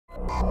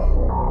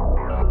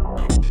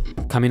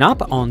Coming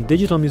up on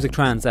Digital Music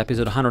Trends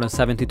episode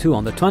 172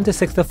 on the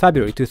 26th of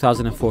February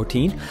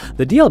 2014,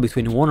 the deal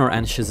between Warner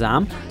and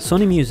Shazam,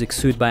 Sony Music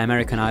sued by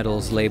American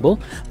Idol's label,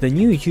 the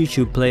new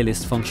YouTube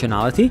playlist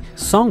functionality,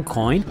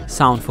 SongCoin,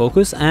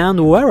 Soundfocus,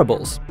 and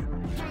wearables.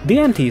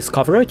 DMT's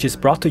coverage is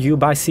brought to you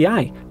by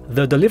CI,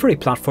 the delivery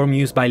platform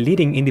used by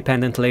leading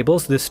independent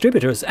labels,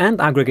 distributors, and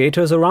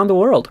aggregators around the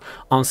world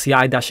on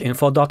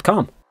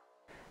ci-info.com.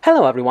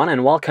 Hello everyone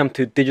and welcome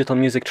to Digital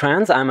Music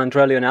Trends. I'm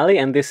Andrea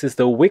Leonelli and this is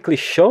the weekly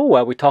show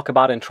where we talk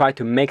about and try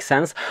to make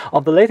sense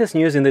of the latest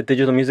news in the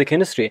digital music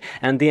industry.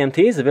 And DMT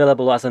is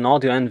available as an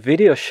audio and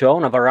video show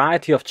on a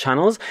variety of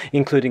channels,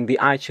 including the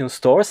iTunes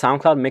Store,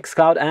 SoundCloud,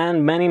 Mixcloud,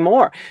 and many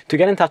more. To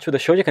get in touch with the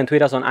show, you can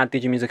tweet us on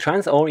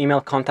 @DigiMusicTrends or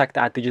email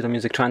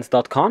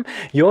contact@digitalmusictrends.com.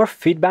 Your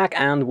feedback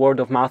and word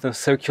of mouth and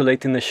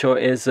circulating the show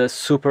is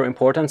super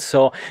important.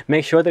 So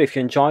make sure that if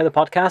you enjoy the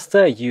podcast,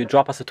 you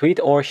drop us a tweet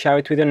or share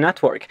it with your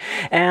network.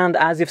 And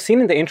as you've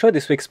seen in the intro,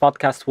 this week's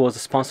podcast was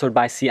sponsored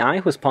by CI,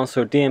 who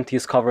sponsored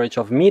DMT's coverage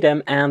of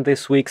Meetem and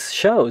this week's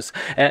shows,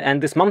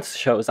 and this month's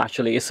shows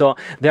actually. So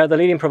they're the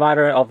leading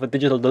provider of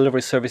digital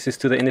delivery services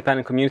to the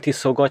independent community,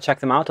 so go check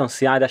them out on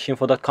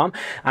ci-info.com.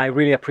 I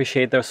really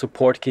appreciate their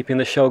support keeping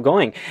the show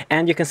going.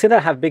 And you can see that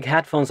I have big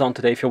headphones on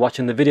today if you're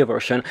watching the video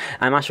version.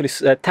 I'm actually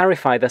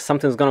terrified that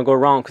something's going to go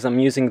wrong because I'm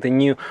using the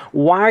new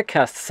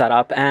Wirecast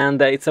setup,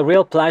 and it's a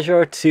real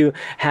pleasure to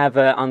have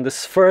on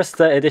this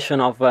first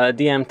edition of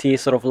DMT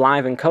sort of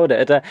live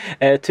encoded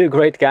two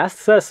great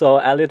guests. So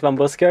Elliot Van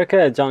Buskirk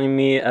joining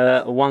me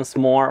once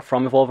more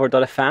from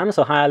Evolver.fm.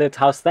 So hi Elliot,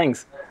 how's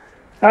things?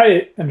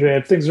 Hi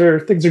Andrea, things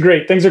are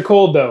great. Things are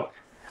cold though.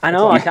 I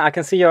know, I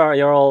can see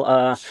you're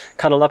all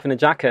cuddled up in a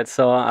jacket.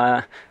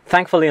 So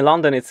thankfully in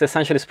London it's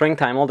essentially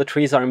springtime. All the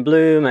trees are in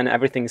bloom and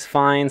everything's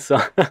fine.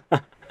 So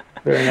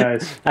very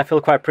nice. I feel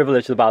quite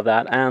privileged about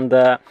that, and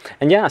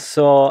yeah.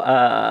 So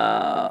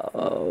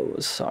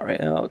sorry.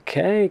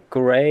 Okay,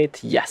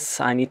 great. Yes,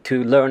 I need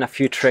to learn a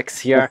few tricks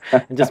here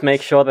and just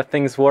make sure that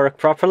things work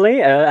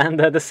properly. And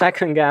the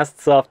second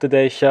guest of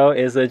today's show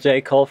is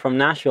Jay Cole from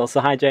Nashville. So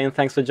hi Jay, and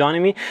thanks for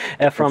joining me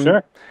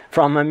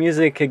from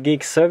Music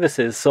Geek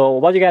Services. So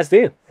what do you guys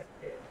do?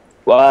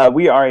 Well,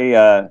 we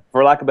are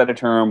for lack of a better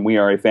term, we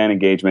are a fan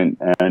engagement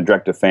and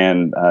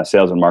direct-to-fan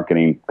sales and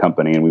marketing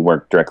company, and we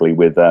work directly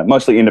with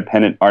mostly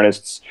independent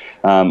artists.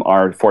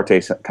 Our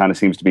forte kind of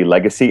seems to be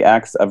legacy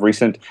acts of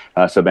recent,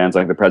 so bands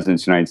like the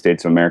President's United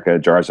States of America,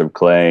 Jars of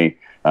Clay,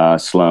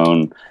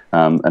 Sloan,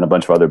 and a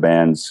bunch of other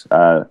bands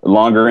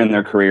longer in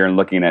their career and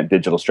looking at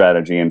digital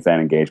strategy and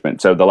fan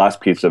engagement. So the last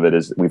piece of it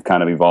is we've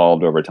kind of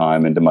evolved over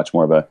time into much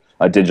more of a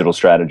digital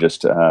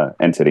strategist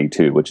entity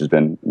too, which has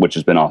been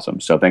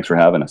awesome. So thanks for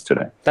having us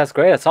today. That's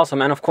great. That's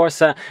awesome. And of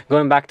course,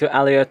 going back to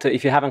Elliot,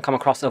 if you haven't come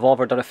across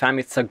Evolver.fm,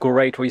 it's a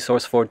great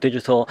resource for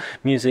digital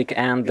music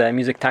and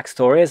music tech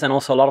stories, and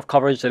also a lot of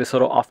coverage that is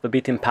sort of off the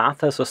beaten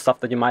path, so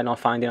stuff that you might not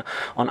find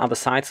on other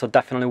sites. So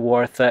definitely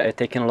worth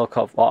taking a look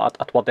at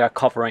what they are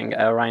covering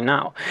right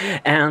now.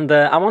 And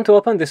I want to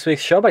open this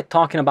week's show by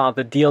talking about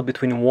the deal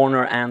between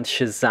Warner and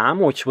Shazam,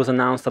 which was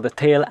announced at the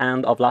tail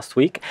end of last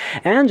week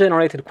and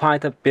generated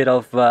quite a bit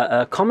of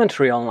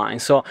commentary online.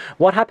 So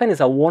what happened is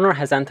that Warner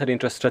has entered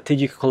into a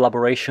strategic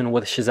collaboration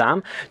with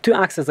Shazam to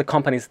access the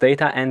company's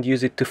data and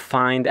use it to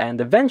find and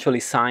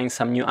eventually sign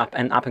some new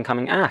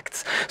up-and-coming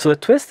acts. So the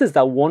twist is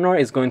that Warner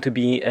is going to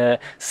be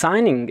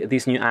signing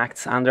these new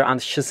acts under a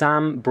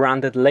Shazam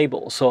branded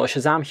label. So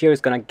Shazam here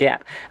is going to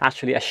get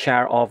actually a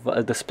share of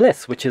the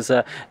splits, which is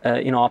a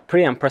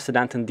pretty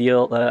unprecedented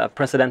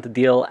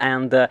deal,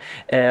 and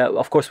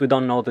of course we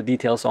don't know the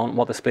details on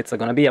what the splits are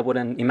going to be. I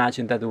wouldn't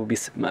imagine that it will be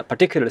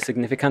particularly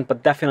significant,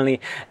 but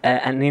definitely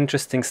an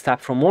interesting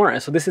step from Warner.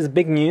 So this is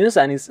big news,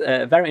 and it's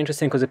very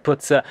interesting because it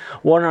puts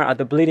Warner at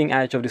the bleeding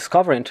edge of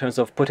discovery in terms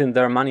of putting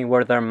their money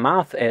where their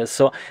mouth is.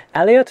 So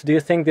Elliot, do you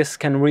think this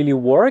can really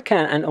work,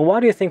 and why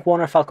do you think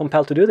Warner felt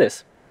compelled to do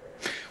this?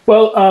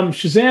 Well,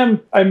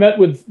 Shazam, I met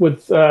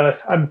with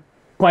I'm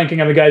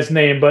blanking on the guy's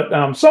name,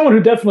 but someone who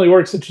definitely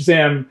works at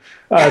Shazam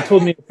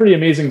told me a pretty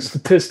amazing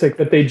statistic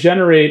that they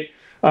generate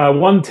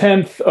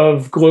 1/10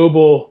 of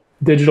global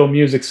digital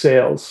music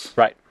sales.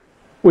 Right.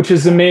 Which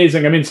is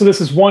amazing. I mean, so this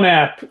is one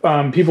app.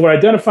 People are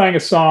identifying a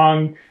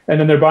song, and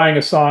then they're buying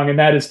a song, and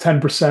that is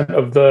 10%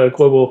 of the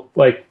global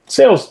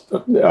sales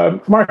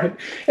market.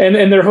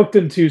 And they're hooked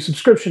into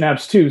subscription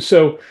apps too.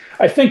 So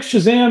I think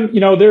Shazam,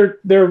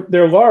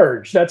 they're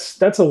large.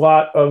 That's a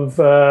lot of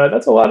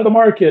the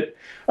market.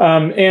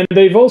 And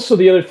they've also,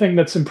 the other thing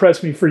that's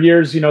impressed me for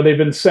years, they've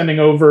been sending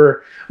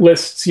over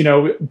lists,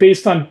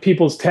 based on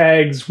people's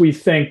tags. We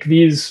think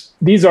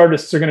these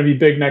artists are going to be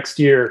big next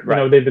year.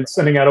 Right. They've been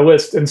sending out a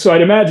list. And so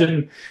I'd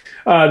imagine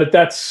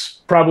that's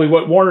probably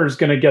what Warner's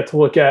going to get to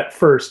look at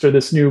first, or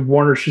this new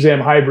Warner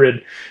Shazam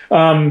hybrid.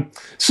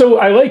 So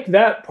I like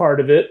that part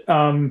of it.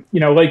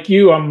 Like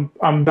you, I'm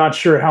not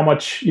sure how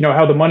much,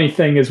 how the money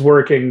thing is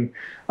working.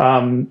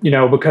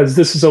 Because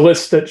this is a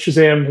list that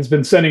Shazam has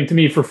been sending to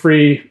me for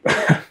free.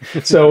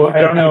 So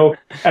I don't know.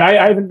 And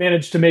I haven't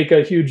managed to make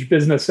a huge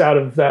business out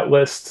of that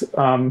list.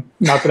 Not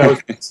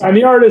that I'm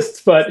the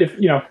artist, but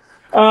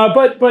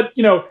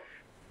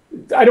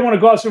I don't want to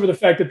gloss over the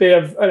fact that they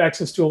have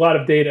access to a lot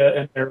of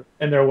data,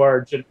 and they're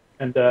large,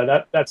 and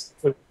that's.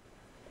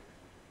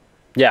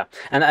 Yeah,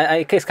 and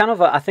it's kind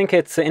of I think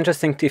it's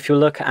interesting if you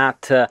look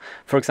at,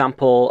 for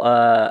example,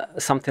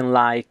 something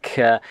like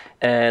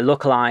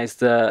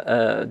localized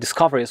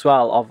discovery as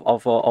well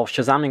of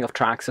Shazamming of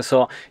tracks.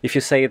 So if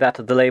you say that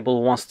the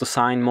label wants to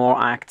sign more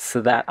acts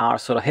that are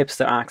sort of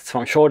hipster acts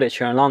from Shoreditch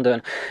here in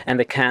London, and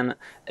they can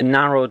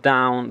narrow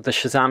down the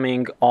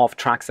Shazamming of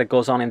tracks that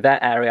goes on in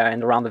that area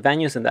and around the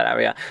venues in that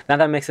area, then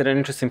that makes it an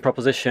interesting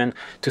proposition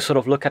to sort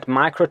of look at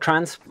micro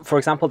trends, for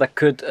example, that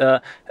could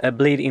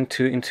bleed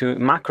into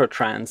macro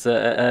trends.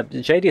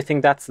 Jay, do you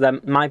think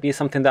that might be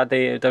something that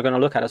they're going to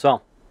look at as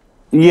well?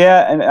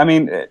 Yeah, and I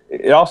mean,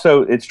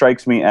 it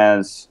strikes me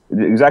as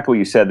exactly what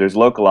you said. There's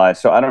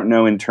localized, so I don't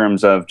know in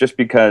terms of just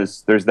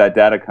because there's that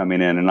data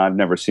coming in, and I've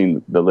never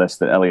seen the list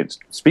that Elliot's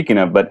speaking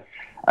of, but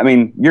I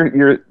mean,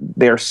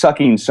 they're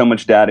sucking so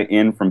much data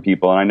in from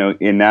people, and I know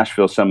in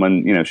Nashville,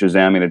 someone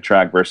Shazamming a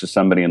track versus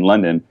somebody in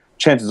London,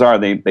 chances are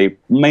they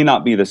may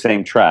not be the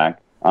same track.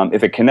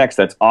 If it connects,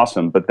 that's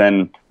awesome. But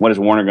then, what is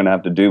Warner going to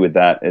have to do with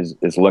that? Is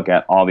look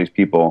at all these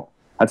people.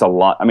 That's a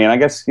lot. I mean, I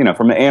guess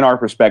from an A&R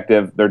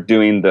perspective, they're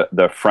doing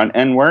the front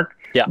end work.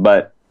 Yeah.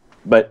 But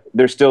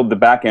there's still the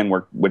back end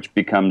work, which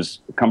becomes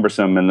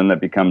cumbersome, and then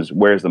that becomes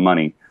where's the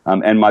money.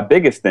 And my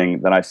biggest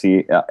thing that I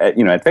see,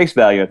 at face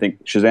value, I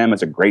think Shazam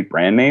is a great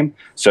brand name.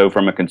 So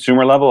from a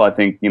consumer level, I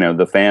think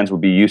the fans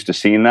would be used to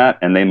seeing that,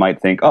 and they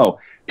might think, oh,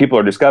 people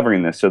are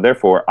discovering this, so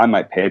therefore I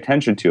might pay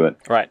attention to it.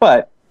 Right.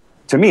 But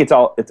to me, it's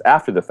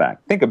after the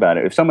fact. Think about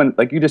it. If someone,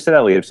 like you just said,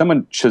 Elliot, if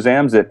someone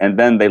Shazams it and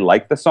then they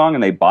like the song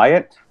and they buy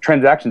it,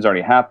 transactions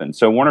already happened.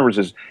 So Warner was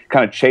just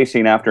kind of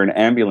chasing after an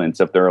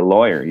ambulance if they're a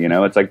lawyer.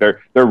 It's like they're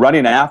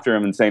running after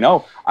him and saying,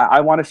 "Oh,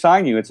 I want to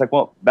sign you." It's like,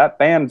 well, that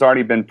band's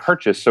already been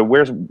purchased. So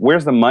where's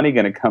the money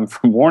going to come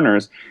from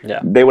Warner's? Yeah.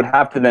 They would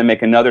have to then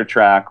make another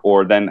track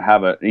or then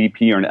have an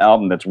EP or an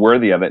album that's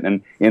worthy of it.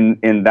 And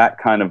in that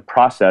kind of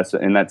process,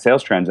 in that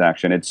sales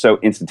transaction, it's so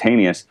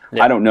instantaneous.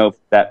 Yeah. I don't know if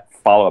that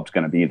follow-up's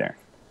going to be there.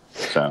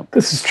 So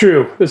this is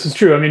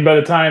true. I mean, by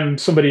the time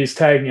somebody's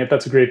tagging it,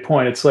 that's a great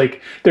point. It's like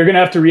they're going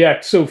to have to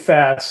react so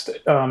fast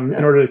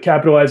in order to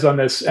capitalize on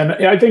this. And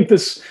I think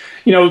this,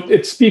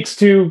 it speaks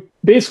to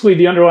basically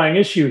the underlying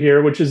issue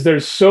here, which is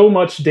there's so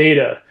much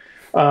data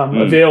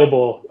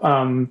available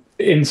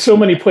in so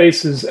many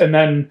places, and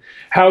then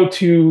how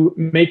to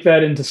make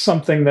that into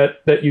something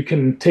that you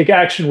can take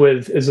action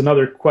with is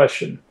another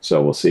question.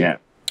 So we'll see. Yeah.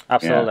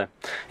 Absolutely.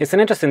 Yeah. It's an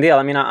interesting deal.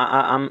 I mean,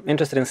 I'm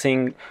interested in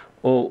seeing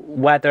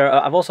whether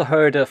I've also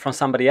heard from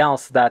somebody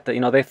else that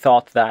they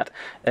thought that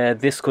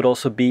this could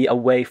also be a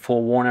way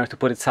for Warner to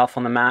put itself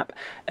on the map,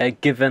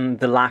 given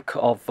the lack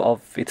of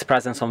its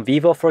presence on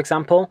Vivo, for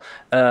example,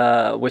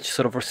 which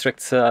sort of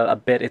restricts a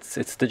bit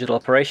its digital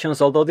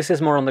operations. Although this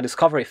is more on the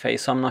discovery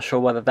phase, so I'm not sure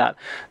whether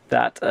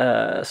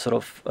that sort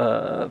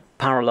of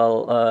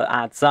parallel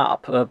adds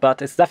up.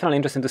 But it's definitely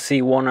interesting to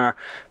see Warner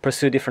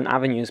pursue different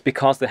avenues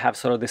because they have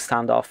sort of this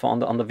standoff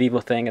on the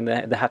Vivo thing, and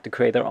they had to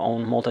create their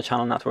own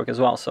multi-channel network as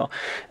well. So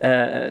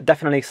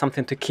definitely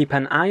something to keep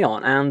an eye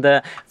on.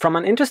 And from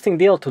an interesting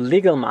deal to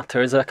legal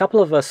matters, a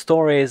couple of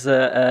stories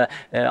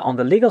on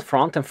the legal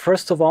front. And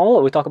first of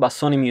all, we talk about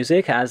Sony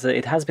Music, as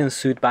it has been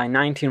sued by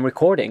 19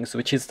 Recordings,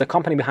 which is the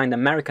company behind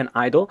American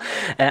Idol,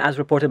 as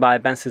reported by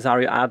Ben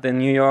Cesario at the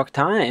New York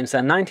Times.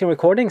 And 19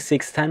 Recordings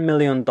seeks $10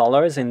 million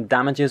in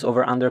damages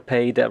over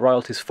underpaid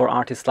royalties for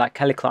artists like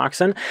Kelly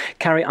Clarkson,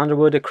 Carrie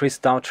Underwood, Chris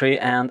Daughtry,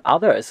 and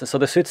others. So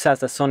the suit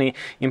says that Sony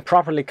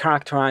improperly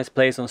characterized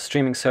plays on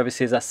streaming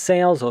services as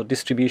sales or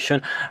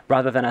distribution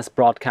rather than as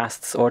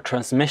broadcasts or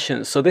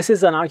transmissions. So this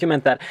is an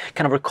argument that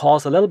kind of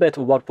recalls a little bit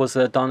what was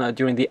done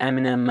during the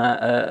Eminem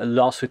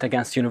lawsuit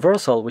against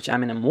Universal, which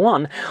Eminem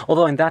won,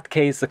 although in that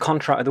case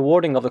the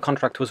wording of the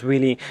contract was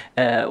really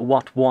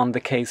what won the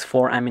case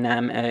for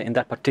Eminem in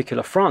that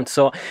particular front.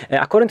 So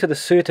according to the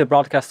suit,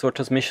 broadcasts or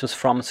transmissions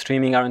from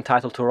streaming are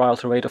entitled to a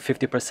royalty rate of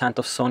 50%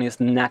 of Sony's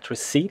net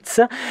receipts,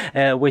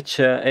 which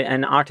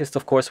and artists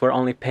of course were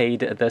only paid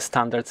the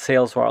standard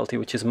sales royalty,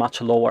 which is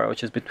much lower,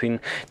 which is between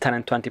 10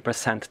 and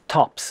 20%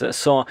 tops.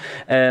 So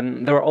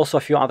there were also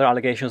a few other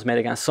allegations made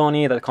against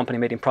Sony, that the company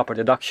made improper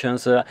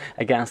deductions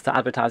against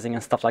advertising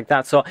and stuff like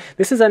that. So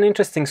this is an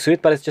interesting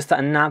suit, but it's just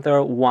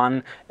another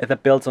one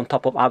that builds on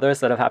top of others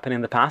that have happened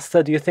in the past.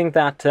 Do you think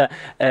that,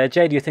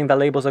 Jay, do you think that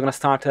labels are going to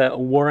start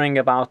worrying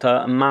about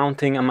a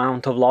mounting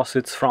amount of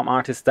lawsuits from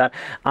artists that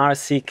are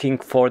seeking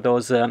for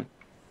those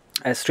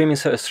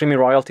streaming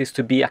royalties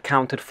to be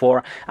accounted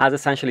for as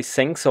essentially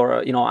syncs,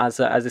 or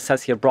as it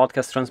says here,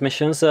 broadcast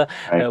transmissions,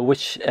 right,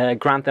 which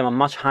grant them a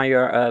much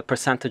higher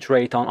percentage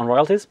rate on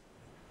royalties?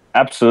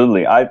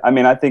 Absolutely. I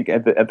mean, I think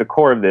at the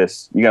core of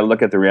this, you got to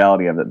look at the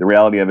reality of it. The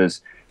reality of it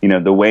is, you know,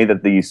 the way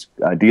that these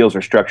deals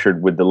are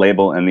structured with the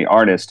label and the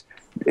artist.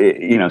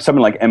 You know,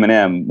 someone like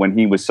Eminem, when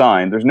he was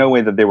signed, there's no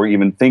way that they were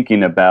even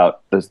thinking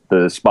about the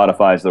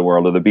Spotify's of the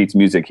world or the Beats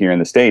Music here in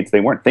the States. They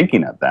weren't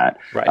thinking of that.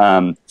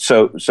 Right.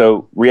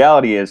 So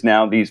reality is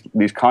now these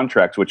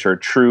contracts, which are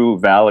true,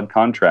 valid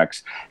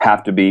contracts,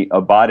 have to be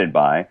abided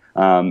by.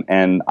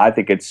 And I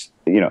think it's,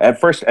 you know, at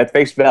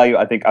face value,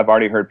 I think I've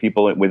already heard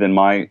people within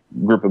my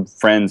group of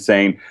friends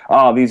saying,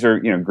 "Oh, these are,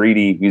 you know,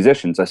 greedy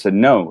musicians." I said,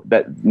 "No,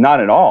 not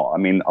at all." I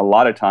mean, a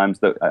lot of times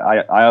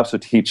I also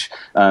teach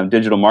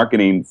digital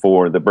marketing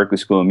for the Berklee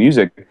School of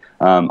Music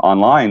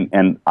online,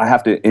 and I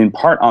have to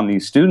impart on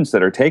these students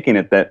that are taking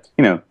it that,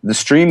 you know, the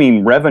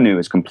streaming revenue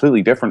is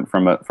completely different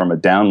from a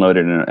download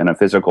and a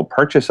physical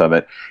purchase of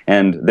it,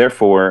 and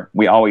therefore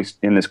we always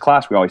in this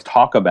class we always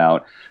talk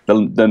about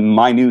the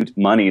minute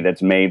money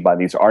that's made by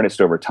these artists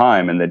over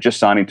time, and that just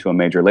signing to a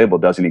major label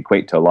doesn't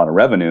equate to a lot of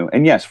revenue.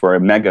 And yes, for a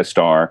mega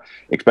star,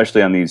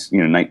 especially on these,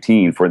 you know,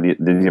 19 for the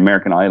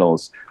American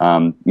Idols,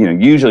 you know,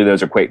 usually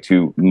those equate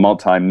to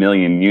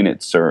multi-million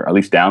units or at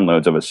least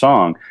downloads of a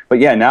song. But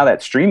yeah, now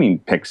that streaming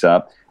picks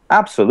up,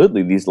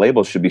 absolutely, these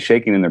labels should be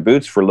shaking in their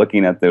boots for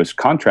looking at those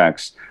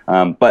contracts.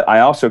 But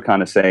I also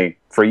kind of say,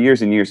 for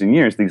years and years and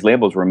years, these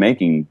labels were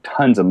making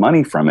tons of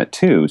money from it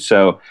too.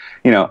 So,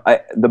 you know,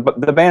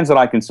 the bands that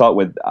I consult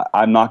with,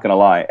 I'm not going to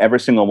lie, every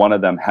single one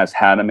of them has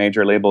had a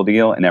major label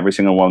deal, and every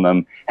single one of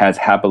them has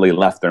happily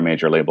left their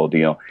major label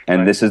deal.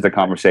 And this is the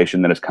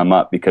conversation that has come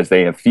up because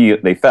they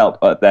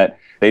felt that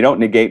they don't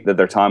negate that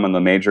their time on the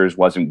majors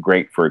wasn't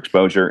great for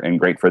exposure and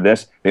great for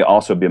this. They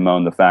also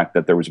bemoan the fact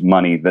that there was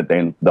money that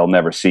they'll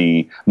never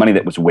see, money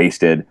that was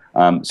wasted.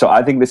 So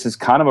I think this is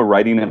kind of a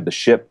righting of the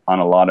ship on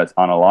a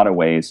lot of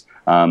ways.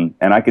 And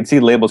I could see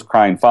labels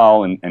crying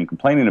foul and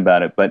complaining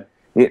about it, but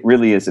it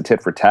really is a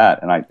tit for tat.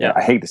 And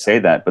I hate to say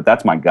that, but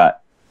that's my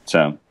gut.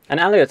 So. And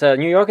Elliot,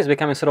 New York is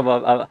becoming sort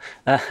of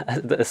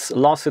a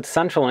lawsuit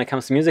central when it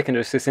comes to music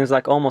industry. It seems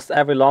like almost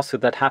every lawsuit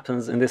that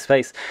happens in this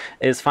space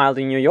is filed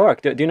in New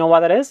York. Do you know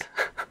why that is?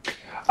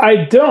 I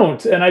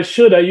don't, and I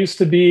should. I used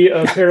to be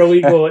a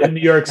paralegal in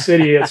New York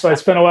City, so I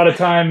spent a lot of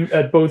time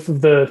at both of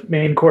the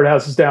main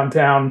courthouses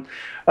downtown.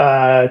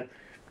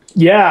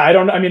 Yeah, I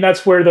don't. I mean,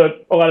 that's where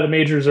a lot of the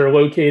majors are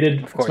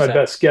located. Of course, that's my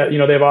best guess. You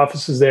know, they have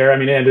offices there. I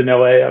mean, and in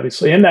LA,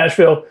 obviously, and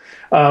Nashville.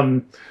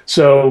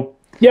 So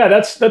yeah,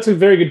 that's a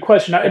very good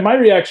question. And my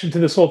reaction to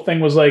this whole thing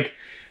was like,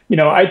 you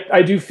know,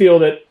 I do feel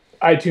that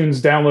iTunes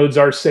downloads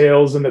are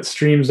sales and that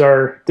streams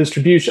are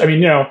distribution. I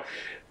mean, you know,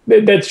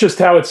 that's just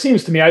how it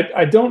seems to me.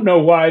 I don't know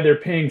why they're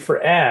paying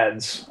for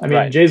ads. I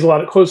mean, Jay's a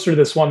lot closer to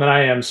this one than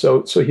I am,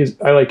 so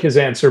I like his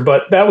answer.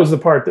 But that was the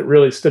part that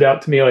really stood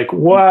out to me. Like,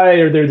 why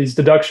are there these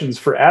deductions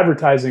for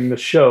advertising the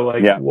show?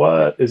 Like,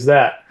 what is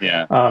that?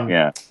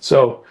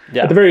 So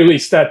at the very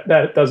least, that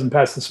doesn't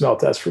pass the smell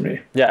test for me.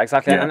 Yeah,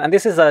 exactly. Yeah. And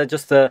this is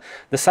just the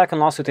second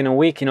lawsuit in a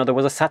week. You know, there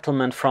was a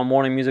settlement from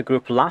Warner Music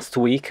Group last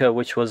week,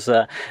 which was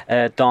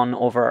done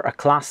over a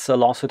class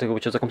lawsuit,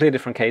 which was a completely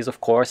different case, of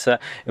course. It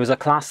was a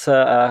class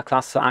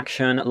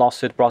action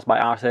lawsuit brought by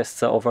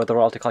artists over the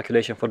royalty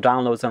calculation for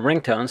downloads and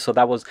ringtones. So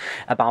that was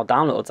about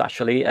downloads,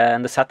 actually.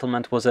 And the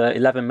settlement was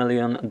 $11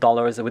 million.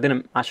 We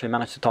didn't actually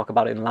manage to talk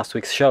about it in last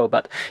week's show,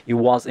 but it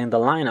was in the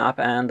lineup.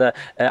 And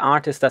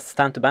artists that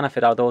stand to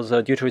benefit are those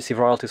due to receive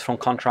royalties from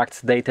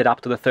contracts dated up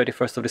to the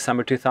 31st of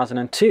December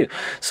 2002.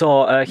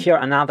 So here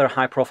another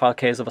high-profile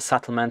case of a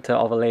settlement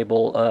of a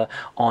label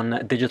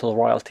on digital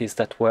royalties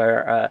that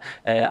were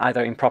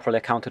either improperly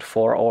accounted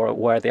for or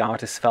where the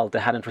artists felt they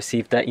hadn't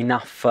received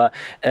enough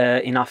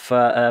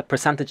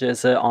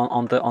percentages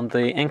on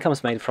the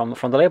incomes made from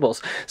the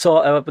labels.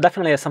 So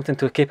definitely something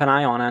to keep an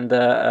eye on. And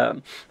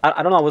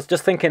I don't know, I was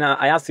just thinking,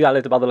 I asked you,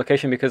 Elliot, about the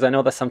location because I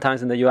know that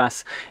sometimes in the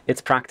US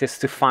it's practice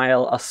to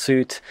file a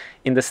suit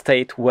in the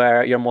state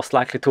where you're most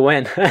likely to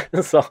win.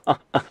 So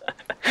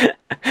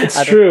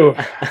it's true.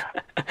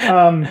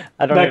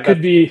 That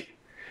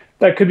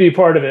could be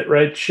part of it,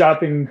 right?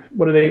 Shopping.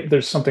 What are they?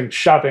 There's something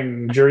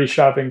shopping, jury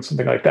shopping,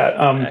 something like that.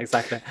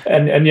 Exactly.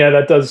 And yeah,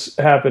 that does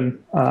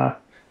happen.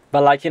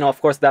 But like, you know, of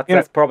course,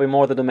 that's probably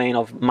more the domain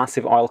of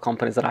massive oil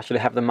companies that actually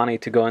have the money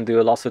to go and do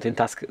a lawsuit in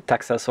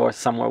Texas or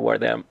somewhere where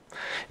they're,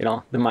 you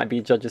know, there might be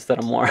judges that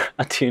are more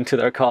attuned to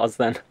their cause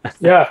than.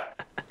 Yeah.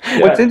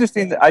 What's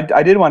interesting,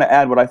 I did want to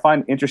add, what I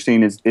find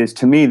interesting is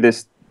to me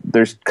there's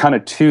kind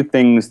of two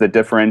things that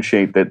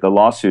differentiate the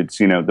lawsuits.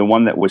 You know, the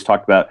one that was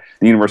talked about,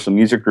 the Universal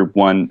Music Group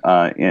one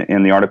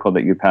in the article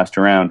that you passed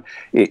around.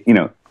 You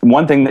know,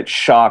 one thing that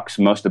shocks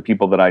most of the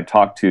people that I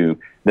talk to,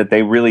 that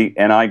they really,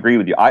 and I agree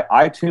with you,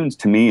 iTunes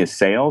to me is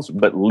sales,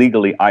 but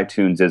legally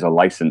iTunes is a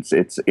license.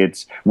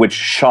 It's which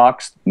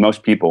shocks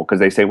most people because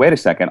they say, wait a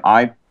second,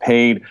 I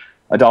paid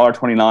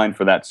 $1.29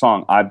 for that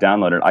song. I've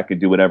downloaded it. I could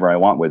do whatever I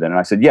want with it. And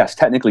I said, yes,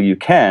 technically you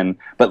can,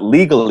 but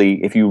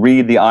legally, if you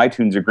read the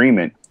iTunes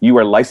agreement, you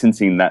are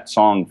licensing that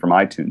song from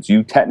iTunes.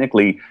 You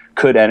technically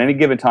could at any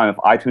given time, if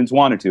iTunes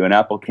wanted to, and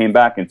Apple came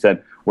back and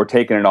said, we're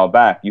taking it all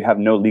back, you have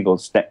no legal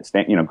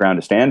ground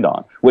to stand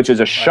on, which is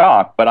a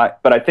shock. But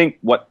I think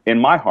in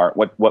my heart,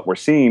 what we're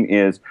seeing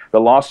is the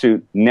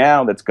lawsuit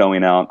now that's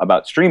going out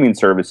about streaming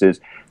services.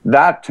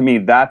 That, to me,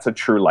 that's a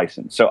true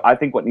license. So I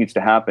think what needs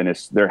to happen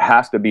is there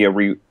has to be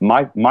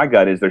my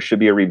gut is there should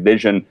be a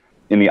revision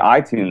in the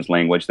iTunes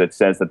language that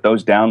says that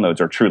those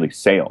downloads are truly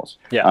sales.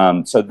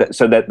 Yeah. So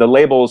that the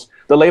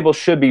labels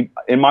should be,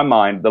 in my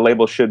mind, the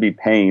labels should be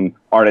paying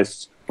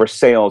artists for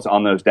sales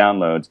on those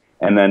downloads.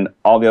 And then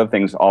all the other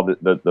things, all the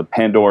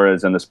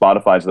Pandoras and the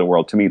Spotifys of the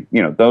world, to me,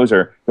 those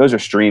are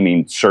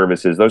streaming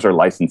services, those are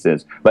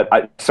licenses.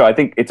 So I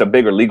think it's a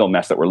bigger legal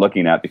mess that we're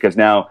looking at, because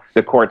now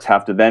the courts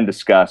have to then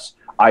discuss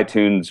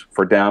iTunes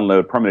for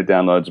permanent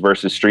downloads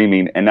versus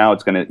streaming, and now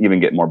it's going to even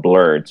get more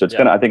blurred. So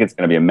I think it's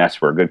going to be a mess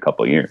for a good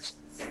couple of years.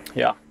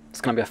 Yeah. It's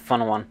going to be a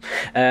fun one.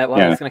 It's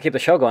going to keep the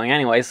show going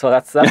anyway, so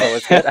that's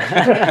always good,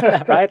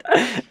 right?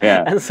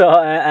 Yeah. And so,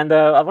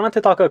 I wanted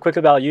to talk quickly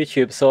about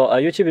YouTube. So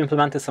YouTube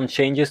implemented some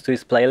changes to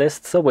its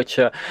playlists, which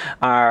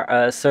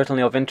are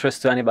certainly of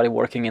interest to anybody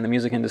working in the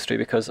music industry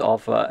because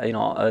of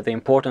the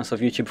importance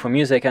of YouTube for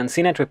music. And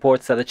CNET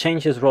reports that the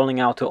changes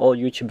rolling out to all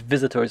YouTube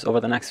visitors over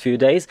the next few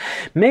days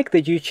make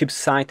the YouTube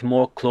site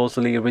more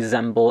closely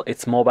resemble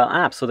its mobile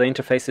app. So the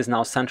interface is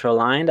now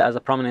center-aligned, has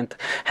a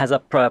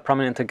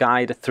prominent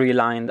guide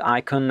 3-lined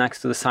icon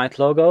next to the site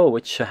logo,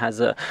 which has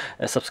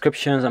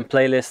subscriptions and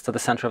playlists at the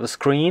center of the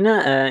screen.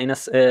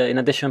 In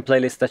addition,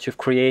 playlists that you've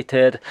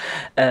created,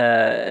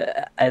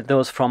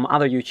 those from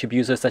other YouTube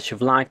users that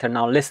you've liked, are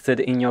now listed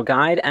in your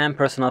guide, and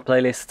personal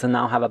playlists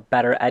now have a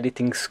better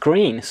editing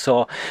screen.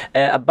 So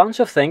a bunch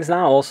of things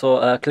now.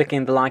 Also,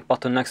 clicking the like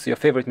button next to your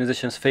favorite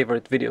musician's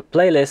favorite video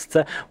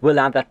playlist will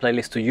add that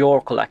playlist to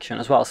your collection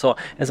as well. So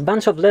there's a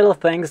bunch of little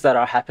things that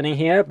are happening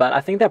here, but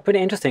I think they're pretty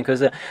interesting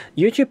because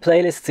YouTube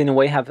playlists in a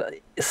way have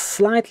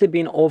slightly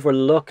been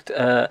overlooked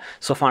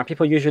so far.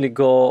 People usually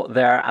go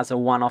there as a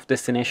one-off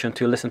destination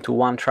to listen to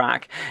one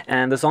track,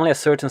 and there's only a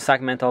certain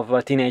segment of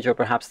a teenager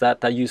perhaps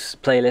that use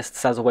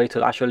playlists as a way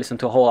to actually listen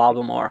to a whole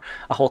album or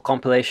a whole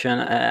compilation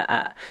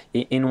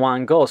in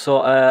one go.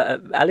 So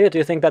Elliot, do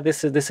you think that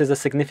this is a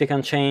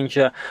significant change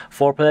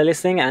for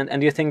playlisting,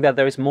 and do you think that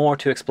there is more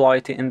to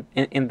exploit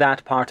in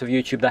that part of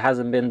YouTube that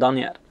hasn't been done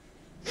yet?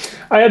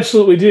 I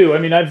absolutely do. I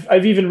mean,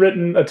 I've even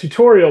written a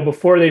tutorial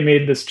before they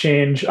made this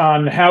change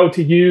on how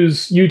to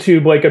use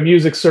YouTube like a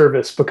music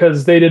service,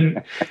 because they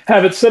didn't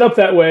have it set up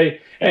that way.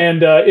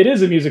 And it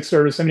is a music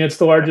service. I mean, it's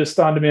the largest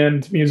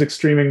on-demand music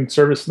streaming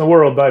service in the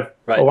world by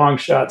a long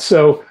shot.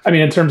 So, I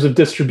mean, in terms of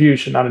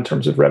distribution, not in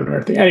terms of revenue or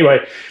anything.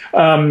 Anyway,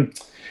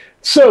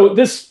 so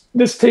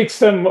this takes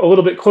them a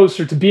little bit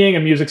closer to being a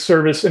music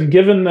service. And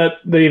given that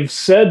they've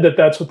said that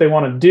that's what they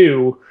want to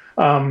do,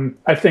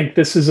 I think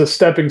this is a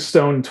stepping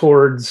stone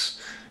towards,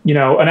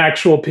 an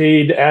actual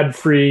paid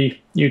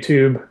ad-free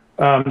YouTube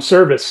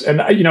service. And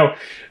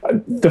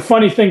the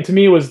funny thing to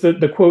me was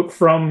the quote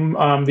from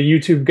the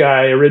YouTube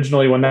guy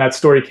originally when that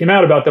story came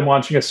out about them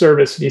launching a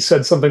service, and he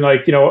said something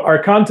like,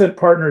 our content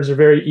partners are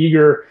very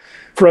eager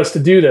for us to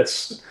do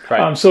this.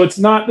 Right. So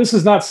this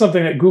is not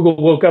something that Google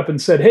woke up and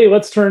said, hey,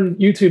 let's turn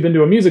YouTube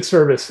into a music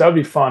service. That would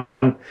be fun.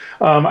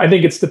 I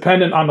think it's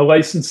dependent on the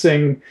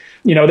licensing.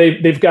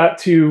 They've got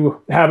to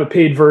have a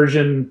paid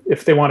version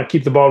if they want to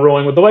keep the ball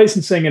rolling with the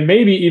licensing, and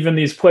maybe even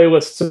these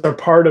playlists are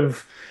part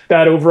of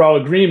that overall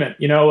agreement.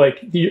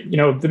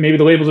 Maybe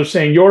the labels are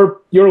saying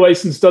your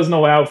license doesn't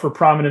allow for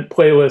prominent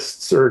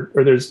playlists, or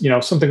there's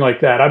something like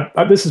that.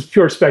 This is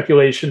pure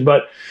speculation,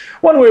 but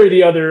one way or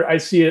the other, I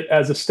see it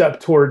as a step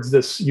towards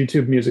this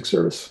YouTube music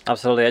service.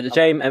 Absolutely.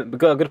 Jay, a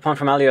good point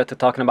from Elliot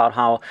talking about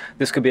how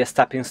this could be a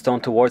stepping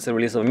stone towards the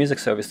release of a music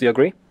service. Do you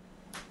agree?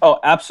 Oh,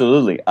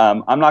 absolutely.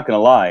 I'm not going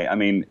to lie. I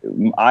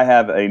mean, I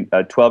have a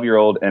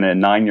 12-year-old and a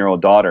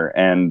 9-year-old daughter,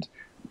 and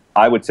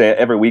I would say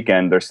every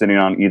weekend they're sitting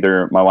on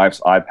either my wife's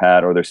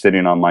iPad or they're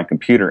sitting on my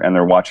computer and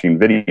they're watching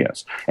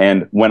videos.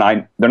 And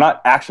they're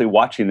not actually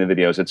watching the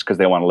videos, it's because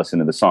they want to listen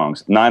to the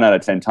songs. 9 out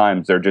of 10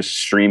 times they're just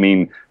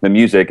streaming the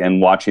music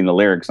and watching the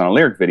lyrics on a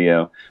lyric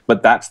video,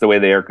 but that's the way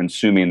they are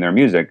consuming their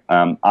music.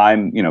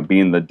 I'm,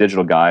 being the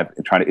digital guy,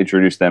 trying to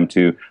introduce them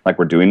to, like,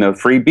 we're doing the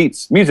free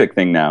Beats music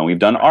thing now. We've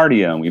done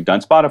Rdio and we've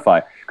done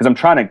Spotify, because I'm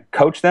trying to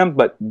coach them,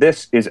 but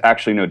this is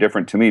actually no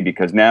different to me,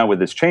 because now with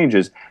this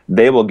changes,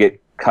 they will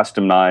get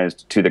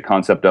customized to the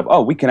concept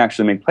of, we can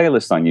actually make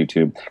playlists on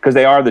YouTube, because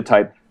they are the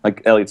type,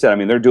 like Elliot said, I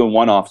mean, they're doing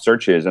one-off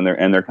searches and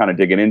they're kind of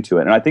digging into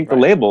it. And I think the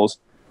labels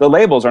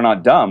are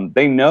not dumb.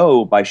 They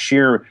know by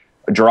sheer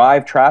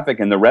drive traffic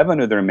and the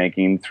revenue they're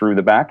making through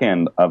the back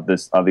end of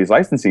these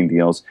licensing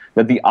deals,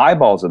 that the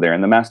eyeballs are there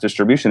and the mass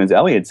distribution, as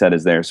Elliot said,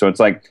 is there. So it's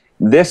like,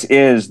 this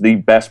is the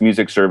best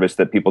music service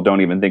that people don't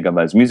even think of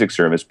as music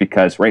service,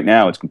 because right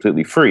now it's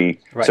completely free.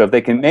 Right. So if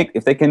they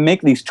can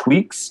make these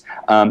tweaks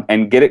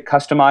and get it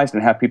customized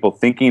and have people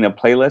thinking of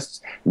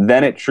playlists,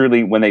 then it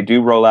truly, when they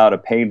do roll out a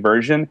paid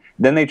version,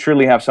 then they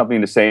truly have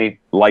something to say,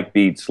 like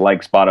Beats,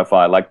 like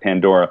Spotify, like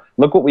Pandora.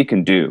 Look what we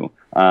can do.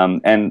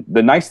 And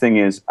the nice thing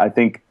is, I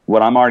think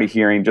what I'm already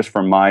hearing just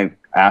from my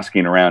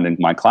asking around in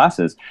my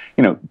classes,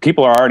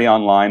 people are already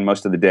online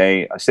most of the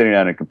day, sitting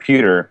at a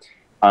computer.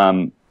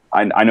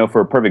 I know,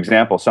 for a perfect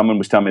example, someone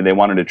was telling me they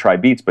wanted to try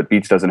Beats, but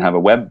Beats doesn't have a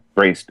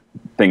web-based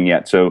thing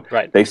yet. So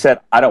they said,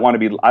 I don't want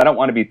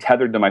to be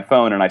tethered to my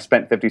phone, and I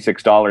spent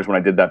 $56 when I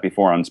did that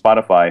before on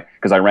Spotify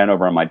because I ran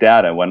over on my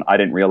data when I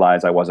didn't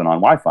realize I wasn't on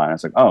Wi-Fi. And I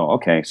was like, oh,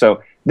 okay.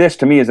 So this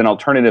to me is an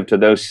alternative to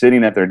those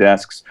sitting at their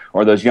desks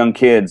or those young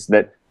kids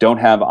that don't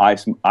have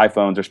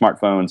iPhones or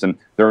smartphones and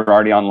they're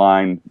already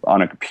online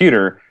on a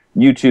computer.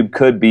 YouTube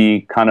could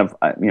be kind of,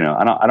 I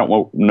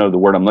don't know the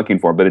word I'm looking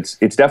for, but it's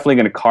definitely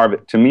going to carve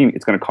it. To me,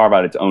 it's going to carve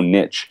out its own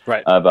niche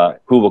of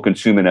who will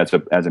consume it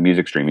as a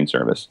music streaming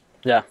service.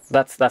 Yeah,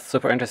 that's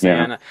super interesting,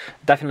 and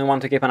definitely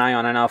want to keep an eye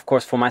on. And of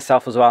course, for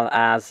myself as well,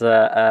 as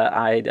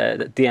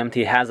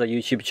DMT has a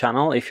YouTube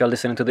channel. If you're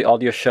listening to the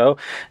audio show,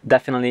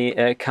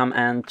 definitely come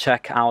and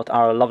check out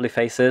our lovely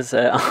faces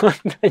on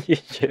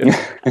YouTube.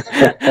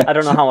 I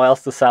don't know how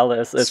else to sell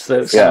this. It's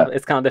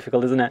kind of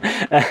difficult, isn't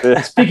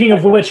it? Speaking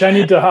of which, I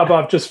need to hop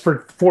off just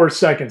for 4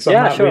 seconds. I'm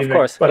not leaving, of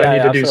course, but I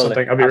need to do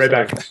something. I'll be right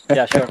back.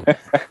 Yeah, sure.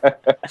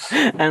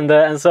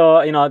 and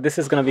so this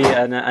is going to be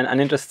an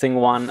interesting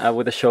one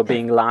with the show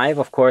being live.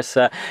 Of course,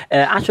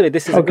 actually,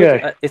 this is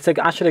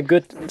actually a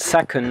good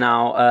second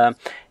now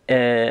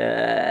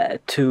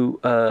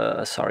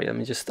sorry, let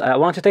me just, I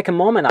want to take a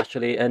moment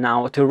actually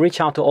now to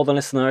reach out to all the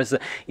listeners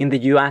in the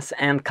US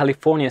and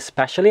California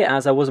especially,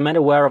 as I was made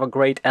aware of a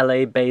great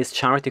LA-based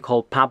charity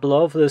called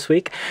Pavlov this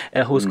week,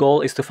 whose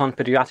goal is to fund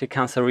pediatric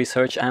cancer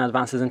research and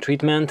advances in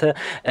treatment.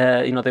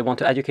 They want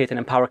to educate and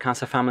empower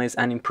cancer families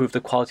and improve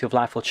the quality of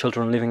life for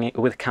children living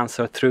with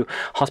cancer through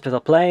hospital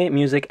play,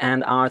 music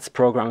and arts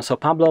programs. So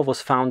Pavlov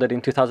was founded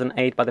in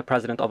 2008 by the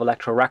president of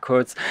Electro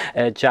Records,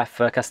 Jeff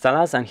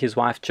Castellas, and his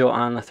wife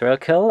Joanne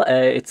Thrilkill.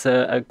 It's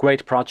a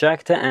great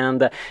project,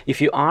 and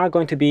if you are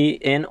going to be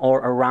in or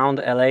around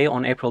LA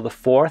on April the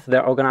 4th,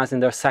 they're organizing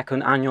their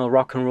second annual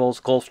Rock and Rolls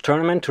Golf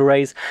Tournament to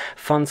raise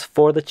funds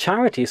for the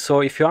charity.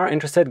 So if you are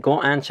interested,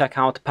 go and check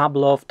out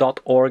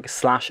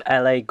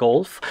pavlov.org/LA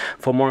Golf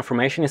for more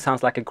information. It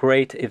sounds like a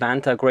great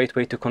event, a great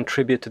way to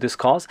contribute to this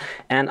cause,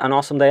 and an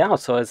awesome day out.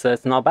 So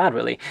it's not bad,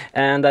 really.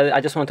 And I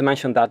just want to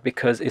mention that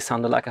because it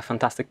sounded like a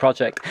fantastic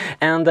project.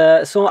 And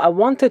so I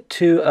wanted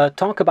to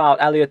talk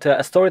about, Elliot,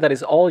 a story that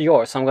is all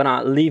yours. So I'm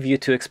gonna leave you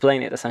to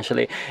explain it.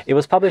 Essentially, it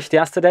was published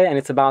yesterday, and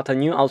it's about a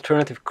new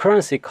alternative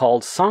currency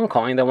called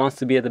SongCoin that wants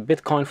to be the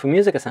Bitcoin for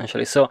music,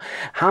 essentially. So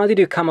how did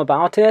you come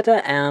about it,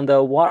 and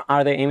what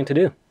are they aiming to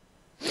do?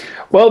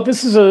 Well,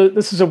 this is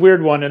a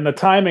weird one, and the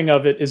timing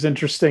of it is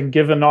interesting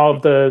given all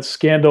of the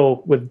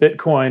scandal with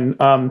Bitcoin.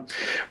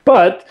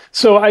 But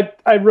so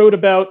I wrote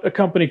about a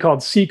company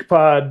called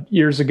SeekPod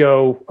years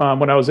ago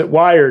when I was at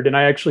Wired, and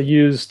I actually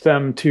used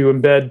them to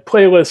embed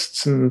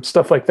playlists and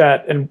stuff like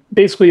that. And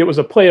basically, it was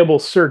a playable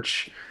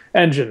search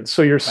engine.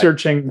 So you're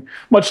searching,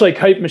 much like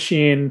Hype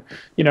Machine,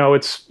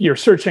 you're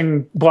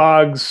searching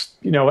blogs,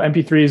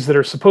 MP3s that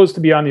are supposed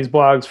to be on these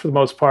blogs for the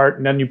most part,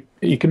 and then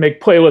you can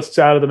make playlists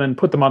out of them and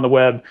put them on the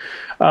web.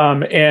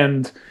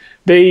 And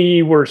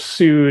they were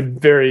sued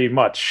very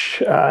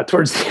much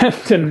towards the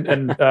end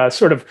and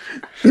sort of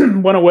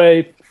went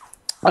away.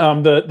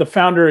 The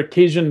founder,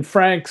 Occasion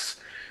Franks,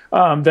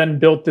 then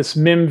built this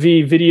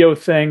MIMV video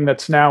thing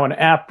that's now an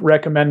app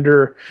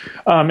recommender.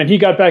 And he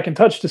got back in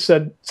touch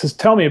to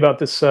tell me about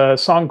this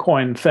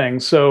SongCoin thing.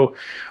 So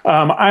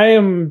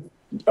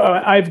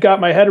I've got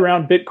my head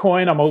around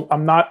Bitcoin.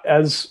 I'm not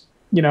as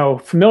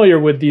familiar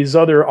with these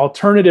other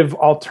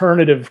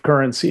alternative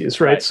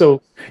currencies, right?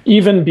 So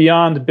even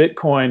beyond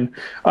Bitcoin,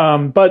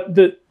 but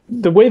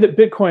the way that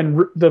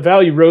Bitcoin, the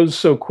value rose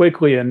so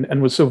quickly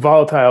and was so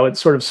volatile, it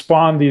sort of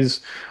spawned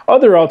these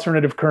other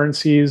alternative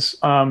currencies.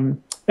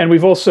 And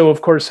we've also,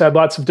 of course, had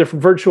lots of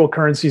different virtual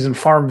currencies in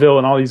Farmville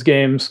and all these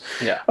games.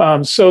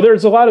 So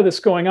there's a lot of this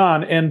going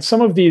on. And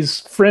some of these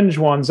fringe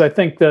ones, I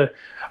think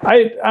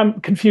I'm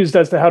confused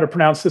as to how to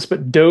pronounce this,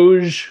 but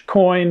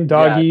Dogecoin,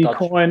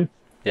 Dogecoin.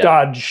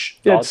 Dodge.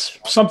 It's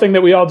something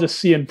that we all just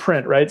see in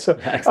print, right? So,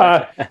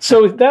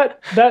 so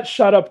that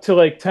shot up to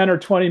like $10 or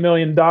 $20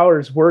 million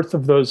worth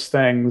of those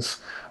things,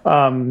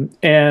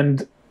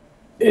 and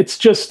it's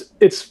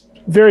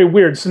very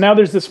weird. So now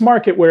there's this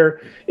market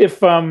where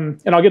and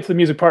I'll get to the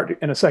music part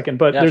in a second,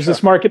 but there's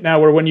this market now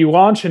where when you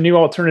launch a new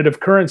alternative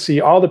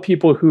currency, all the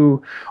people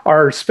who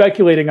are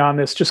speculating on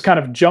this just kind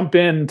of jump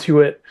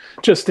into it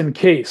just in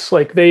case.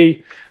 Like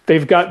they've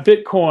got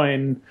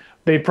Bitcoin.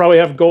 They probably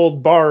have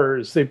gold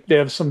bars. They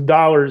have some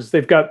dollars.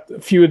 They've got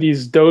a few of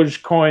these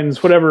Doge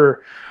coins,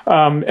 whatever.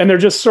 And they're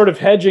just sort of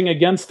hedging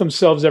against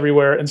themselves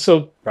everywhere. And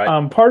so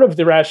part of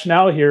the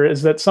rationale here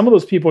is that some of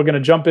those people are going to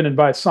jump in and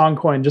buy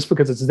SongCoin just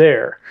because it's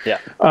there.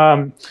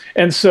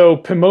 And so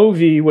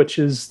Pimovi, which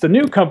is the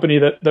new company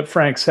that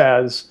Franks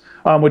has,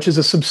 which is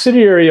a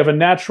subsidiary of a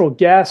natural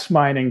gas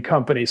mining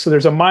company. So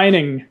there's a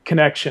mining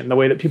connection, the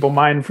way that people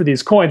mine for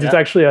these coins. It's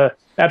actually a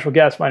natural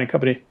gas mining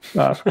company.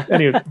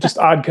 Anyway, just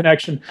odd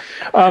connection.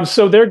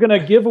 So they're going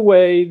to give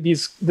away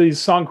these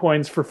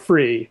SongCoins for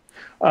free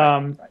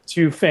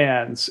to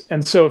fans.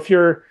 And so if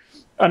you're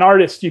an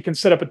artist, you can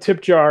set up a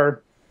tip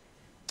jar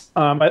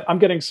I'm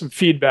getting some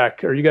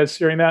feedback. Are you guys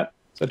hearing that?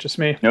 Is that just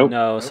me? Nope.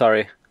 No,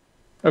 sorry.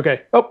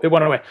 Okay. Oh, it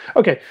went away.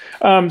 Okay.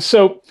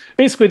 So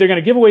basically, they're going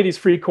to give away these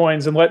free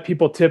coins and let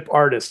people tip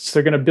artists.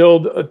 They're going to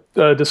build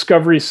a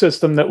discovery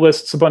system that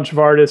lists a bunch of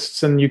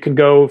artists, and you can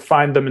go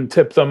find them and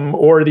tip them,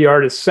 or the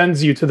artist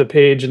sends you to the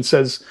page and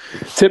says,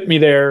 "Tip me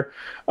there."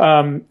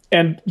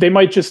 And they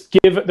might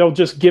they'll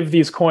just give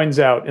these coins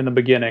out in the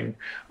beginning.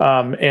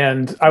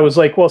 And I was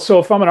like, well, so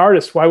if I'm an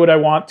artist, why would I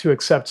want to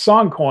accept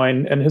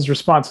SongCoin? And his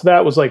response to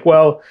that was like,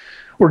 well,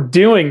 we're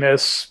doing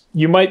this.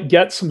 You might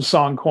get some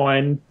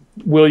SongCoin.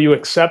 Will you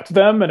accept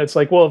them? And it's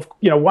like, well,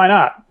 why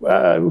not?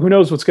 Who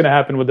knows what's going to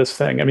happen with this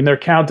thing? I mean, they're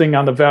counting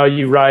on the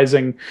value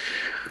rising.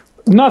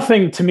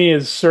 Nothing to me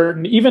is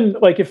certain. Even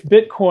like if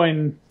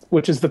Bitcoin,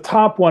 which is the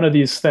top one of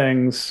these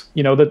things,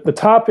 the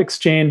top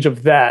exchange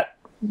of that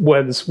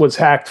was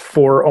hacked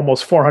for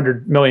almost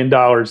 $400 million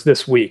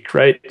this week,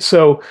 right?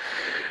 So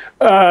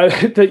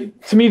to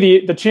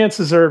me, the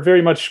chances are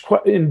very much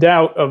in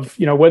doubt of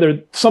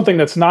whether something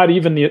that's not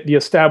even the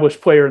established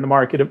player in the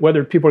market,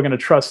 whether people are going to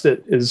trust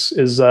it is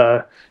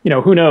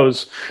who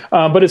knows.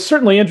 But it's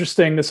certainly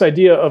interesting, this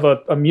idea of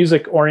a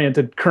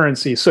music-oriented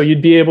currency. So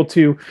you'd be able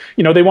to,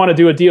 they want to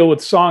do a deal with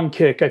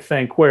Songkick, I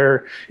think,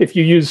 where if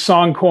you use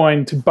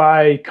SongCoin to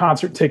buy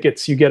concert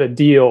tickets, you get a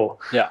deal.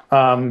 Yeah.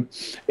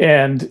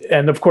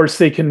 And of course,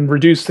 they can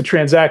reduce the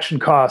transaction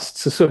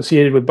costs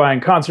associated with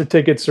buying concert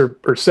tickets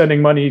or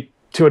sending money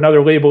to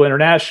another label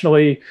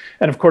internationally.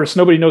 And of course,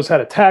 nobody knows how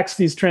to tax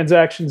these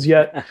transactions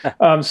yet.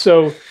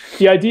 So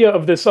the idea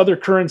of this other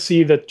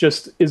currency that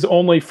just is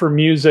only for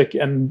music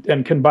and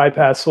can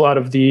bypass a lot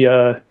of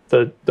the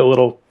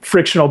little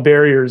frictional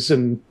barriers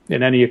in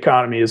any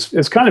economy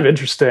is kind of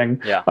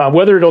interesting. Yeah.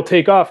 Whether it'll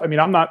take off, I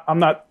mean, I'm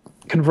not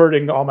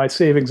converting all my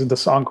savings into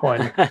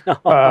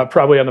SongCoin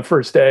probably on the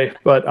first day,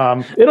 but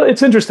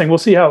it's interesting. We'll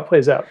see how it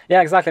plays out.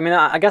 Yeah, exactly. I mean,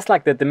 I guess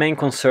like the main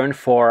concern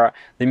for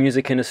the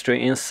music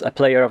industry is a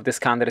player of this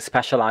kind that is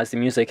specialized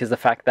in music is the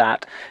fact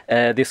that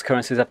these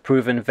currencies have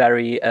proven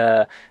very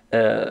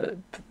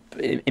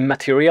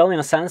immaterial in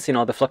a sense.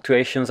 The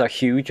fluctuations are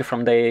huge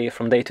from day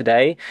to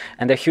day,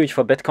 and they're huge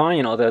for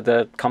Bitcoin.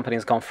 The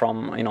company's gone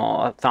from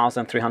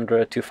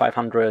 1,300 to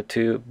 500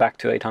 to back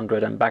to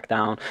 800 and back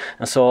down.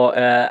 And so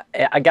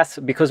I guess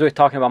because we're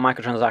talking about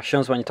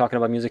microtransactions when you're talking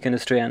about music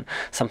industry and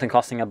something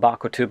costing $1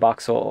 or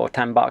 $2 or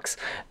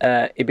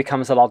 $10, it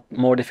becomes a lot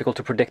more difficult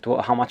to predict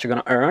how much you're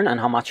going to earn and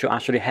how much you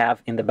actually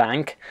have in the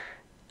bank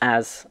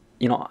as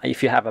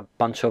if you have a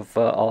bunch of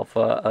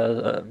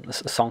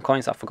song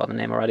coins, I forgot the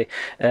name already.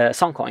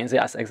 Song coins,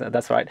 yes,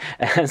 that's right.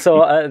 And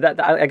so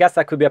I guess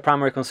that could be a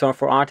primary concern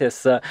for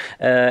artists.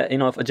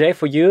 Jay,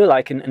 for you,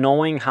 like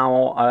knowing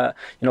how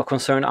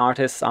concerned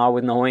artists are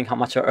with knowing how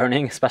much they're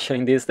earning, especially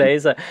in these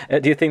days,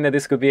 do you think that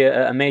this could be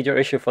a major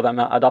issue for them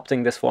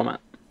adopting this format?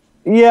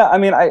 Yeah, I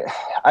mean,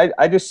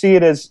 I just see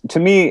it as, to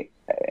me,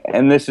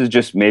 and this is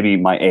just maybe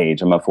my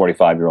age. I'm a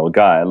 45-year-old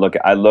guy.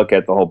 I look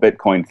at the whole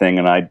Bitcoin thing,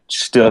 and I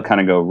still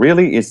kind of go,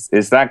 really? Is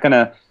that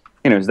gonna,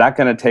 is that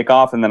gonna take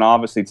off? And then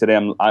obviously today,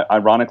 I'm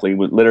ironically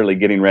literally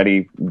getting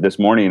ready this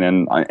morning,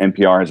 and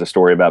NPR has a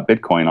story about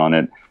Bitcoin on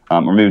it,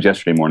 or maybe it was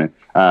yesterday morning.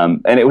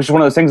 And it was just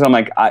one of those things. I'm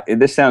like,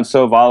 this sounds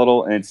so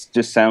volatile, and it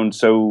just sounds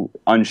so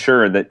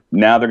unsure that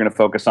now they're going to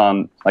focus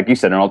on, like you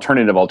said, an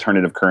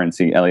alternative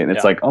currency, Elliot. And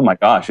it's like, oh my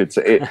gosh,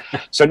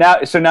 so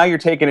now you're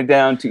taking it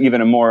down to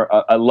even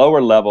a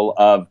lower level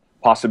of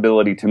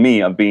possibility to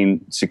me of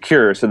being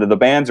secure, so that the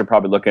bands are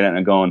probably looking at it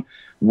and going,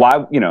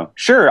 why,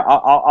 sure,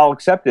 I'll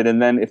accept it.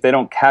 And then if they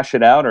don't cash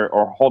it out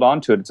or hold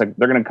on to it, it's like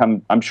they're going to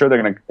come, I'm sure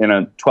they're going to, in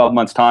a 12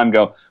 months time,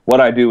 go, what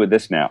do I do with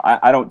this now?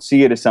 I don't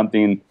see it as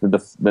something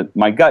that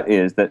my gut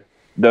is that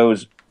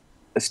those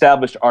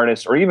established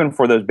artists, or even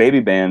for those baby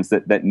bands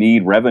that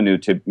need revenue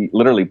to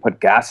literally put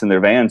gas in their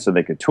vans so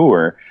they could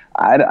tour,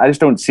 I just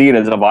don't see it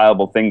as a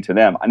viable thing to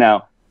them.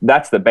 Now,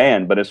 that's the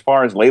band, but as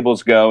far as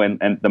labels go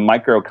and the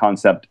micro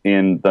concept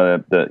in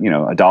the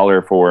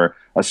 $1 for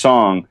a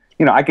song,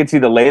 I could see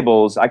the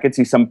labels, I could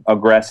see some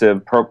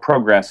aggressive,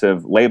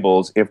 progressive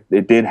labels, if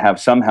it did have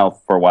some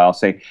health for a while,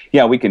 say,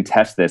 yeah, we can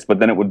test this, but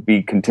then it would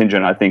be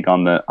contingent, I think,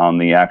 on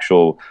the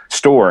actual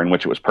store in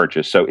which it was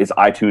purchased. So is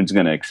iTunes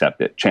going to accept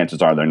it?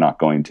 Chances are they're not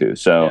going to.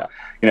 So,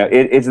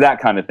 it's that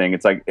kind of thing.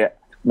 It's like,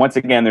 once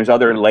again, there's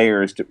other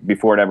layers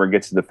before it ever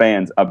gets to the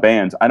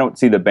bands. I don't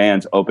see the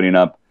bands opening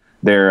up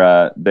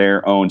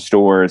their own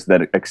stores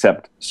that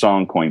accept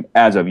SongCoin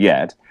as of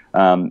yet.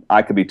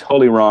 I could be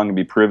totally wrong and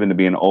be proven to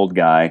be an old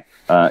guy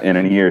in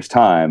a year's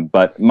time,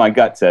 but my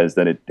gut says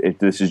that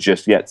this is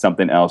just yet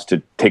something else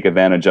to take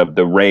advantage of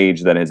the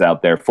rage that is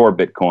out there for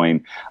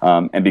Bitcoin,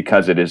 and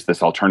because it is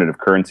this alternative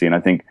currency. And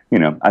I think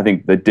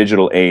the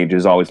digital age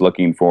is always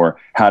looking for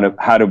how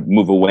to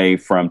move away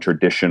from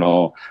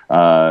traditional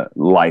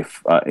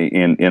life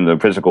in the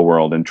physical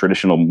world and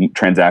traditional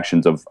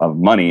transactions of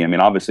money. I mean,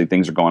 obviously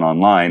things are going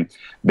online.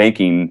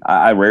 Banking,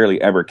 I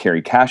rarely ever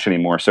carry cash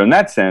anymore. So in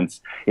that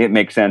sense, it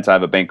makes sense sense. I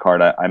have a bank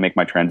card. I make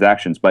my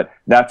transactions, but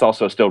that's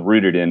also still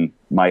rooted in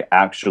my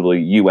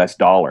actually U.S.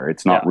 dollar.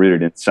 It's not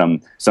rooted in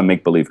some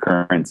make-believe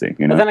currency.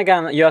 You know? But then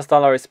again, U.S.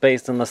 dollar is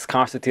based on the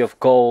scarcity of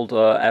gold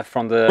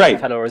from the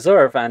Federal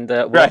Reserve, and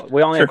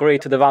we only agree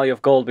to the value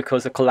of gold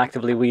because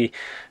collectively we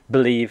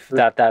believe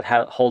that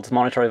holds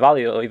monetary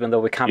value, even though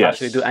we can't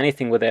actually do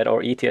anything with it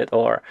or eat it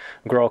or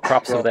grow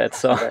crops with it.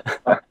 So.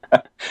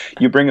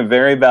 You bring a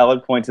very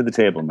valid point to the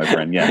table, my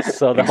friend. Yes.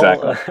 So the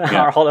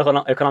our whole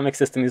economic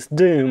system is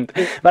doomed.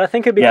 But I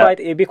think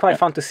it'd be quite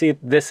fun to see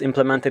this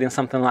implemented in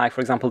something like,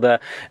 for example, the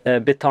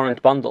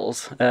BitTorrent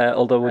bundles.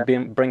 Although it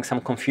would bring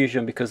some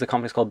confusion because the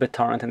company is called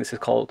BitTorrent and this is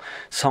called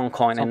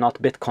SongCoin and not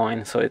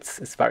Bitcoin, so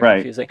it's very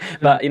confusing.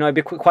 But it'd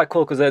be quite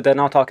cool because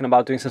they're now talking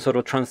about doing some sort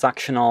of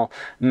transactional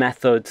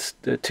methods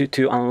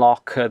to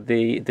unlock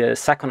the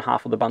second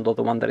half of the bundle,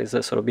 the one that is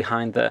sort of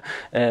behind the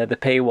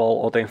paywall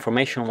or the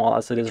information wall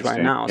as it is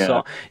right now.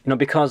 So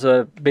because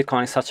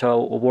Bitcoin is such a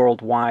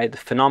worldwide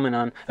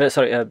phenomenon,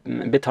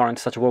 BitTorrent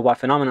is such a worldwide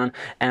phenomenon,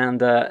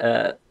 and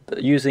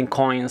using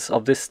coins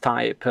of this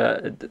type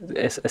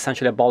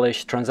essentially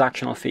abolish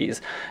transactional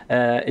fees.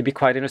 It'd be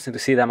quite interesting to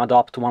see them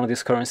adopt one of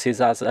these currencies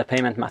as a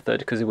payment method,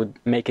 because it would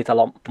make it a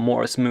lot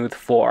more smooth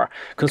for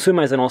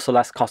consumers and also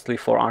less costly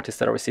for artists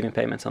that are receiving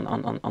payments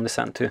on this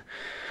end too.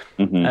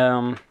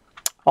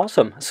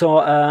 Awesome.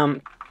 So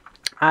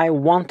I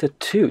wanted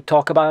to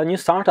talk about a new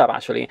startup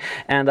actually,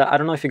 and I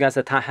don't know if you guys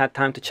had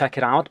time to check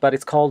it out, but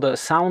it's called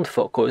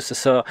Soundfocus.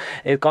 So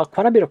it got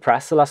quite a bit of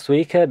press last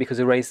week because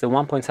it raised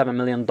 $1.7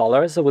 million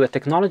with a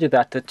technology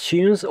that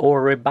tunes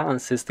or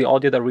rebalances the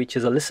audio that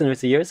reaches a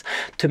listener's ears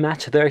to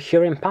match their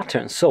hearing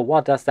patterns. So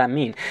what does that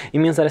mean? It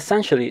means that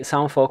essentially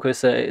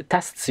Soundfocus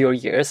tests your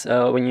ears.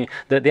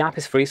 The app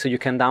is free, so you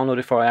can download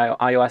it for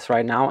iOS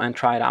right now and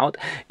try it out.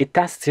 It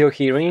tests your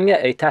hearing.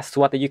 It tests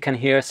whether you can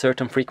hear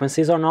certain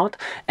frequencies or not,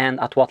 and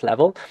at what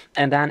level,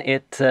 and then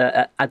it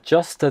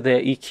adjusts the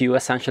EQ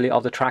essentially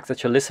of the tracks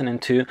that you're listening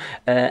to,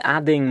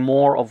 adding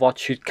more of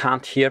what you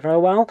can't hear very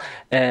well,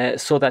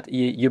 so that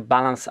you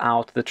balance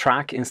out the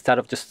track instead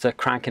of just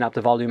cranking up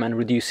the volume and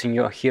reducing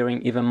your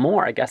hearing even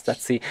more. I guess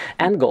that's the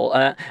end goal.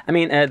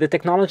 The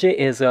technology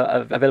is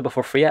available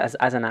for free as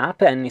an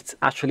app, and it's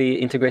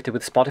actually integrated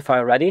with Spotify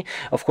already.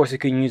 Of course, you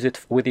can use it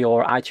with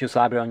your iTunes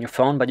library on your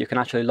phone, but you can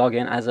actually log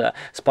in as a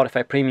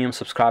Spotify Premium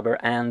subscriber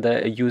and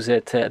use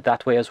it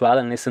that way as well,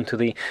 and listen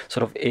to the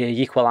sort of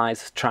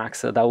equalized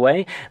tracks that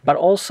way. But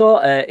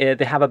also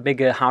they have a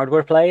big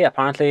hardware play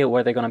apparently,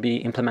 where they're going to be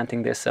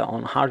implementing this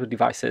on hardware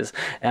devices.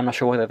 I'm not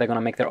sure whether they're going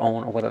to make their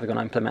own or whether they're going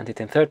to implement it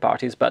in third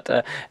parties, but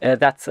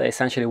that's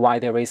essentially why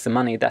they raised the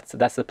money. That's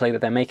the play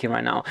that they're making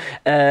right now.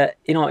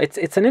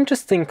 It's an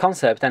interesting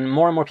concept, and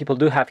more people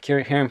do have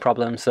hearing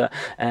problems,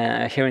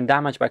 hearing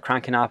damage by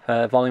cranking up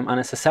volume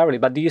unnecessarily.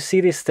 But do you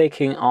see this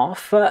taking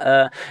off?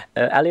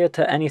 Elliot,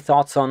 any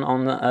thoughts on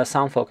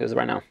Soundfocus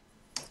right now?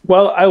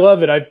 Well, I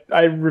love it.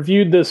 I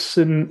reviewed this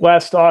in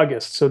last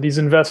August. So these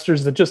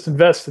investors that just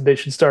invested, they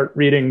should start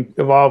reading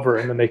Evolver,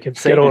 and then they can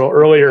get a little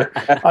earlier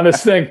on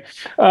this thing.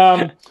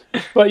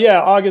 But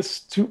yeah,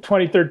 August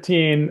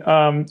 2013.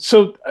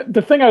 So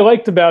the thing I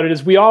liked about it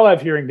is we all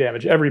have hearing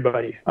damage,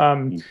 everybody,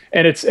 and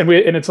it's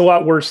a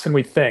lot worse than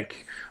we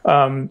think.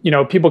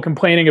 People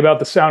complaining about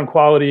the sound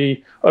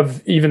quality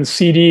of even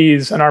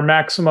CDs, and our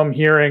maximum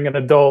hearing an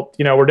adult,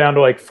 we're down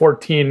to like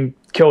 14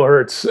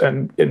 kilohertz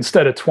and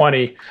instead of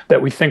 20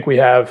 that we think we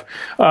have.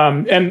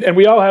 And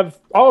we all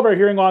of our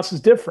hearing loss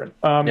is different.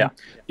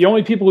 The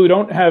only people who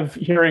don't have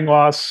hearing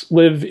loss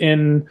live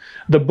in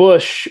the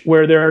bush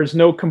where there's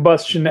no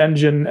combustion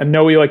engine and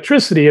no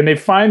electricity. And they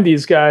find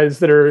these guys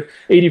that are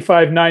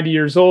 85, 90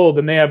 years old,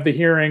 and they have the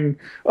hearing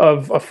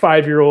of a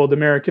 5-year-old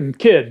American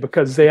kid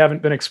because they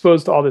haven't been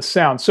exposed to all this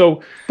sound.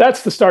 So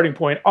that's the starting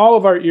point. All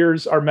of our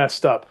ears are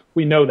messed up.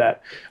 We know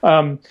that.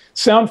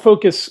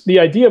 Soundfocus, the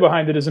idea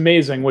behind it is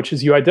amazing, which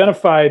is you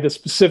identify the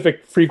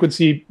specific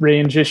frequency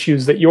range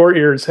issues that your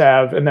ears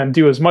have, and then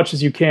do as much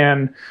as you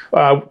can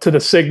to the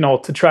signal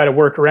to try to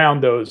work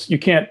around those. You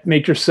can't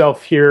make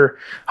yourself hear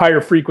higher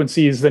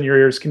frequencies than your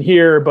ears can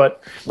hear,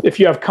 but if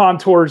you have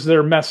contours that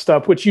are messed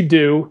up, which you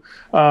do,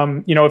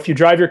 if you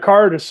drive your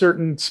car at a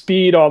certain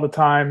speed all the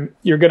time,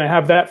 you're going to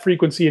have that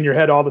frequency in your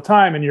head all the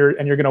time, and you're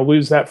going to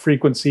lose that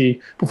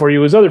frequency before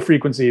you lose other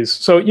frequencies.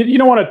 So you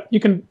don't want to. You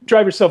can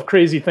drive yourself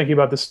crazy thinking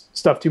about this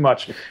stuff too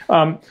much.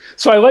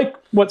 So I like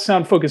what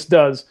Soundfocus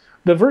does.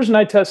 The version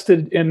I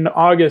tested in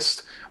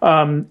August,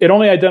 it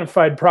only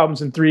identified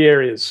problems in 3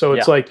 areas. So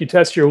it's like you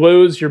test your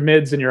lows, your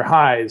mids, and your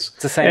highs.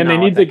 It's the same. And they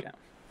need to.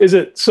 Is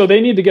it so?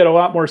 They need to get a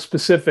lot more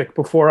specific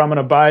before I'm going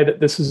to buy that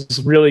this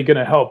is really going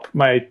to help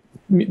the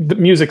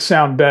music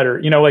sound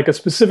better. Like a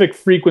specific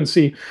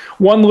frequency,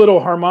 one little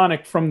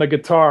harmonic from the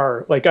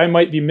guitar, like I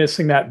might be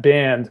missing that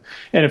band.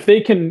 And if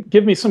they can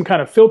give me some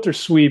kind of filter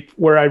sweep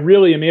where I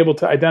really am able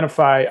to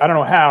identify, I don't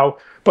know how,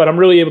 but I'm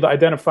really able to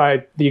identify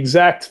the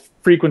exact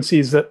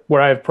frequencies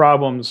where I have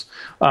problems,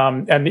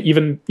 and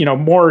even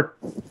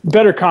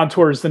better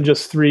contours than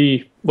just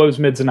 3 lows,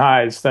 mids, and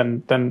highs,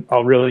 then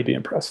I'll really be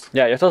impressed.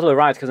 Yeah, you're totally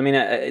right. Because I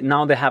mean,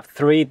 now they have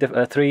three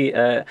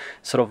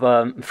sort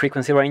of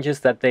frequency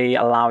ranges that they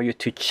allow you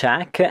to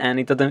check, and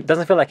it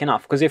doesn't feel like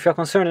enough. Because if you're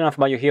concerned enough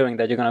about your hearing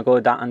that you're going to go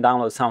down and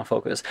download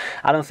SoundFocus,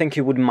 I don't think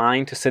you would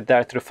mind to sit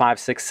there through 5,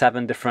 6,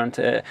 7 different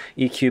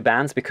EQ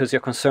bands because you're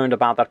concerned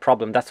about that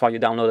problem. That's why you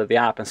downloaded the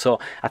app. And so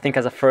I think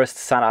as a first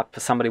setup,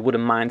 somebody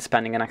wouldn't mind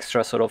spending an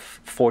extra sort of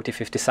 40,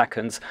 50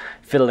 seconds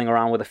fiddling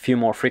around with a few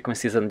more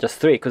frequencies than just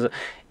 3. Because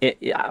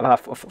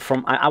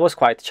I was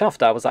quite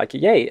chuffed. I was like,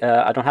 yay,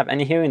 I don't have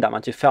any hearing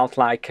damage. It felt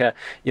like,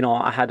 you know,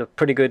 I had a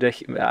pretty good,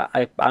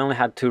 I only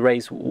had to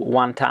raise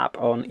 1 tap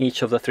on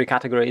each of the 3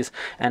 categories,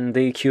 and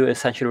the EQ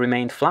essentially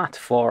remained flat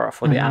for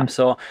the app.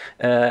 So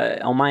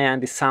on my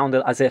end, it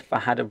sounded as if I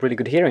had a really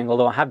good hearing,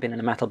 although I have been in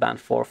a metal band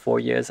for 4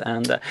 years,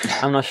 and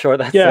I'm not sure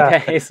that's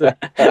the case. So,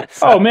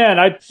 oh man,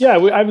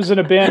 I was in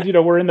a band, you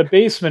know, we're in the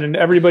basement and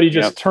everybody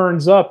just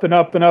turns up and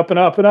up and up and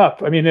up and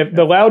up. I mean, if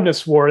the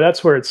loudness war,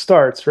 that's where it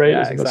starts, right? Yeah,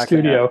 exactly. The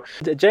studio.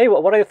 Yeah. Jay,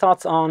 what are your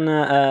thoughts on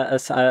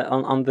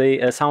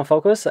the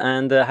SoundFocus,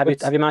 and have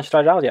you managed to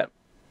try it out yet?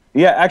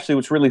 Yeah, actually,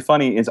 what's really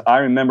funny is I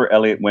remember,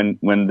 Elliot,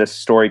 when this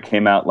story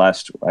came out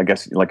last, I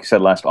guess, like you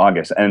said, last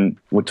August. And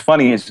what's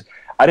funny is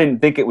I didn't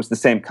think it was the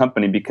same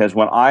company, because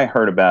when I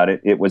heard about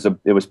it, it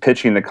was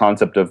pitching the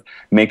concept of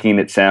making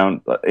it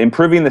sound,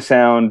 improving the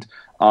sound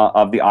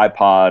of the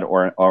iPod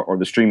or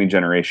the streaming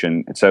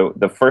generation. And so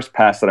the first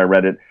pass that I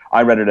read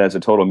it as a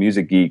total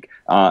music geek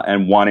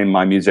and wanting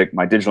my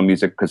digital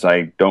music, because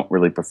I don't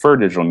really prefer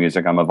digital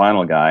music. I'm a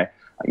vinyl guy.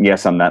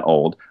 Yes, I'm that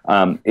old.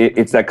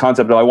 It's that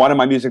concept of I wanted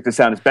my music to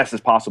sound as best as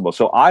possible.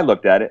 So I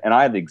looked at it, and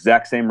I had the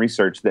exact same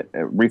research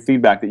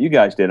feedback that you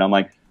guys did. I'm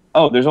like,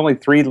 oh, there's only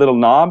 3 little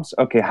knobs?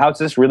 Okay, how's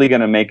this really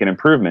going to make an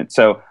improvement?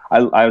 So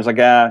I was like,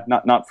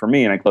 not for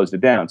me, and I closed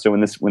it down. So when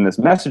this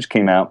message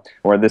came out,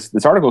 or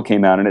this article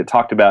came out, and it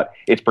talked about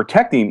it's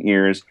protecting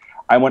ears,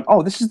 I went,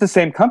 oh, this is the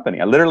same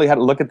company. I literally had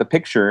to look at the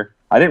picture.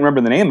 I didn't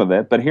remember the name of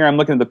it, but here I'm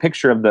looking at the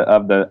picture of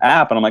the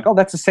app, and I'm like, oh,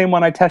 that's the same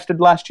one I tested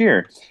last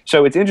year.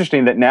 So it's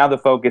interesting that now the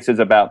focus is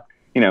about,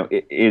 you know,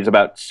 is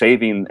about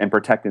saving and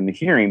protecting the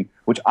hearing,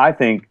 which I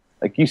think,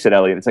 like you said,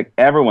 Elliot, it's like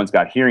everyone's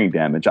got hearing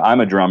damage. I'm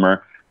a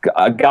drummer.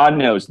 God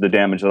knows the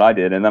damage that I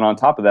did. And then on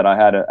top of that, I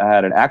had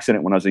an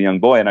accident when I was a young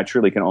boy, and I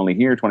truly can only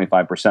hear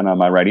 25% on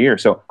my right ear.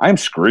 So I'm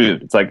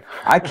screwed. It's like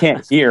I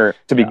can't hear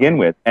to begin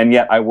with, and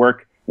yet I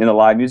work in the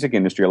live music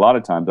industry. A lot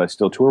of times I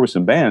still tour with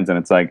some bands, and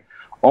it's like,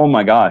 oh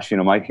my gosh, you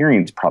know, my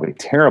hearing is probably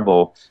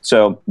terrible.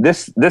 So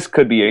this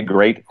could be a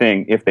great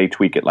thing if they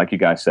tweak it, like you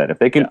guys said. If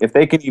they can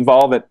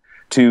evolve it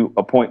to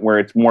a point where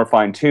it's more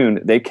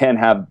fine-tuned, they can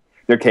have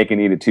their cake and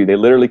eat it too. They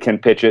literally can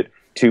pitch it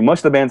to most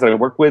of the bands that I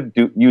work with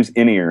use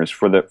in-ears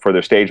for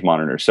their stage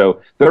monitors.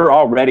 So they're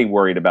already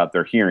worried about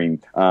their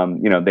hearing.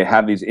 You know, they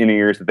have these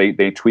in-ears that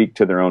they tweak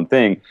to their own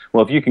thing.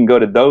 Well, if you can go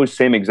to those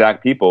same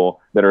exact people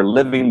that are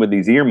living with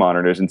these ear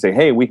monitors and say,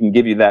 hey, we can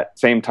give you that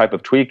same type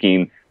of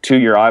tweaking to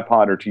your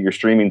iPod or to your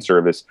streaming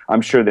service,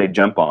 I'm sure they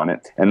jump on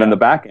it. And then the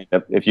back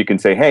end, if you can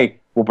say, hey,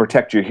 we'll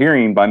protect your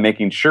hearing by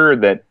making sure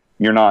that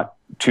you're not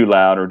too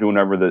loud or doing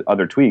whatever the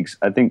other tweaks,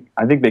 I think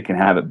they can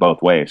have it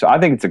both ways. So I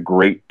think it's a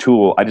great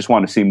tool. I just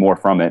want to see more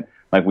from it,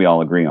 like we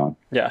all agree on.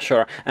 Yeah,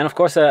 sure. And of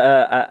course,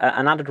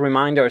 another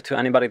reminder to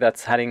anybody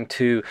that's heading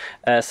to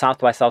South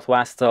by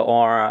Southwest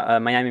or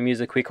Miami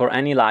Music Week or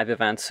any live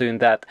event soon,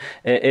 that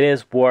it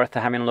is worth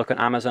having a look at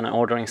Amazon and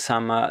ordering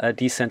some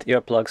decent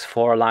earplugs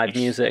for live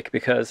music,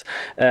 because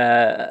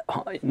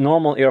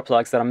normal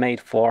earplugs that are made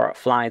for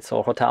flights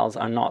or hotels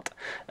are not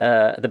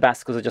the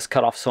best, because they just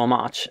cut off so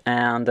much,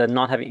 and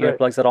not having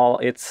earplugs at all,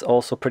 it's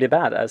also pretty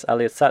bad, as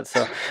Elliot said.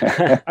 So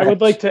I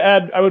would like to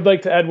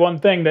add one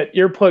thing, that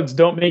earplugs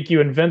don't make you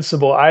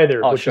invincible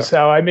either. Which is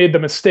how I made the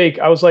mistake.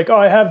 I was like, oh,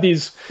 I have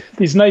these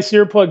nice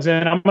earplugs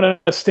in. I'm going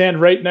to stand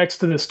right next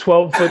to this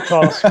 12-foot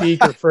tall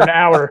speaker for an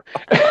hour.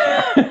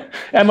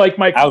 And like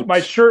my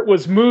shirt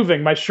was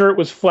moving. My shirt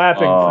was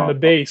flapping from the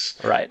bass.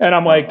 Right. And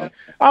I'm like,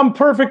 I'm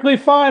perfectly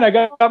fine. I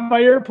got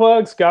my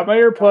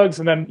earplugs.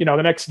 And then, you know,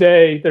 the next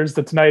day there's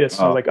the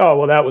tinnitus. I was like, oh,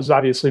 well, that was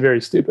obviously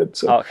very stupid.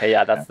 So, okay,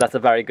 yeah, that's a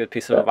very good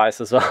piece of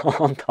advice as well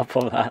on top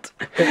of that.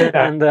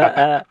 And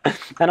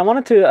I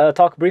wanted to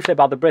talk briefly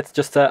about the Brits,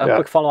 just a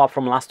quick follow-up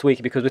from last week,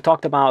 because we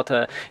talked about,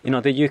 you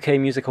know, the UK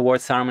Music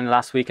Awards ceremony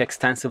last week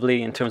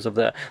extensively in terms of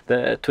the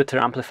Twitter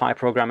Amplify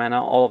program and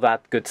all of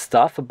that good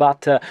stuff.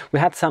 But we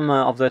had some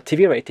of the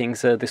TV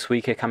ratings this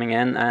week coming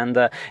in,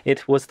 and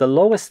it was the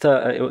lowest.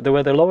 There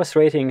were the lowest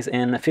ratings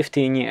in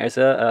 15 years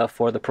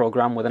for the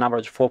program, with an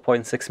average of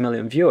 4.6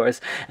 million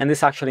viewers. And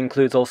this actually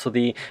includes also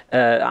the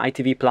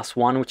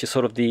ITV+1, which is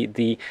sort of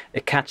the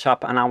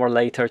catch-up an hour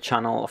later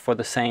channel for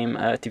the same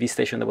TV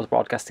station that was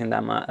broadcasting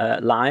them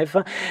live.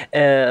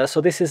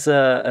 So this is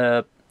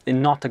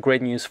not a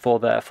great news for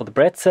the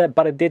Brits,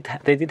 but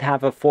they did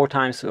have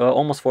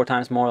almost four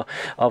times more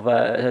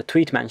of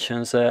tweet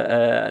mentions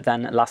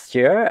than last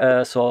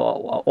year.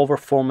 So over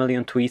 4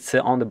 million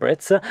tweets on the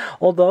Brits.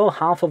 Although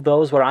half of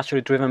those were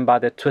actually driven by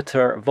the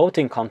Twitter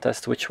voting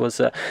contest, which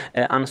was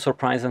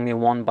unsurprisingly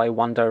won by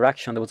One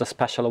Direction. There was a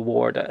special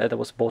award that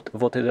was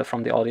voted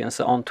from the audience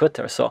on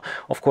Twitter. So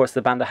of course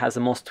the band that has the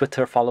most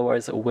Twitter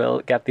followers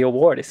will get the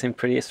award. It seemed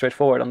pretty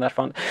straightforward on that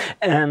front.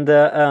 And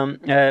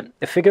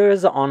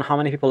figures on how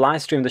many people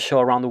live stream the show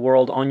around the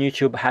world on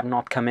YouTube have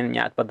not come in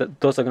yet, but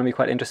those are going to be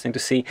quite interesting to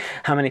see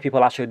how many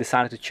people actually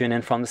decided to tune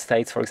in from the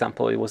States. For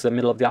example, it was the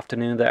middle of the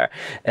afternoon there,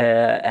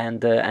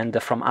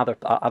 and from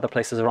other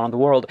places around the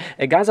world.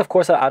 Guys, of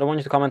course, I don't want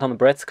you to comment on the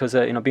Brits because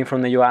you know, being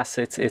from the US,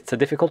 it's a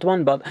difficult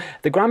one. But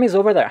the Grammys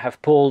over there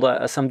have pulled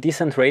some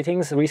decent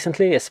ratings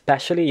recently,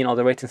 especially, you know,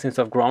 the ratings seem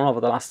to have grown over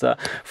the last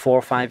 4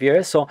 or 5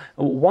 years. So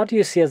what do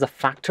you see as a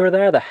factor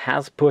there that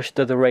has pushed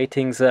the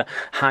ratings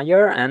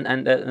higher,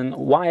 and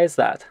why is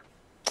that?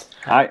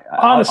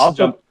 I'll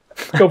jump.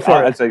 Go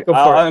for it.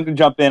 I'm going to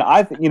jump in.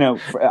 You know,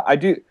 I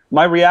do.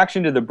 My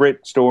reaction to the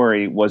Brit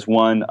story was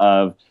one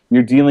of,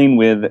 you're dealing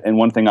with, and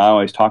one thing I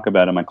always talk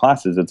about in my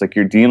classes, it's like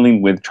you're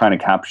dealing with trying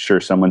to capture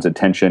someone's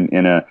attention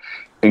in a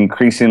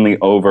increasingly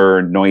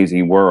over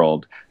noisy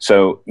world.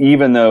 So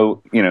even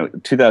though, you know,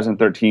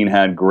 2013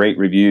 had great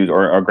reviews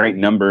or great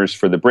numbers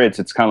for the Brits,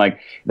 it's kind of like,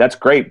 that's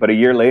great, but a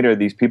year later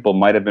these people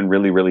might have been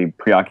really, really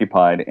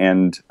preoccupied,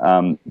 and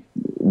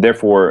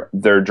therefore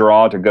their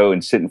draw to go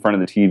and sit in front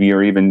of the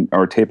TV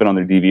or tape it on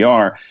their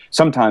DVR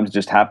sometimes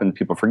just happens,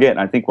 people forget. And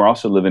I think we're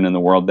also living in the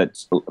world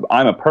that's,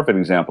 I'm a perfect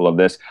example of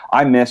this.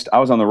 I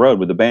was on the road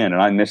with the band,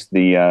 and I missed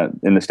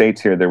in the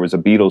States here, there was a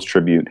Beatles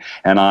tribute,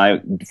 and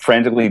I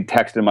frantically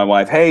texted my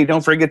wife, hey,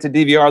 don't forget to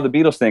DVR the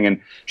Beatles thing.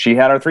 And she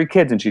had our 3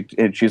 kids, and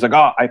she's like,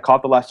 oh, I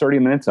caught the last 30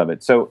 minutes of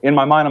it. So in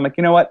my mind, I'm like,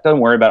 you know what, don't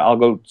worry about it. I'll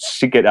go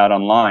seek it out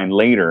online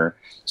later.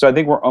 So I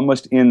think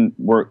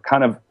we're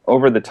kind of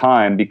over the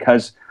time,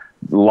 because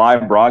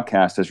live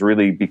broadcast has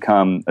really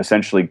become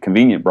essentially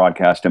convenient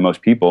broadcast to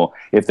most people.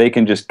 If they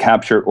can just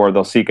capture, or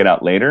they'll seek it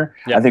out later,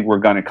 I think we're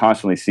going to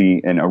constantly see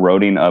an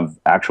eroding of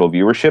actual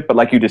viewership. But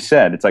like you just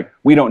said, it's like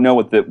we don't know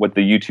what the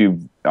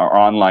YouTube or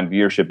online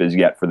viewership is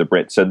yet for the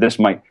Brits. So this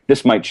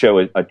might show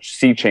a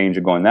sea change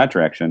of going that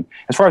direction.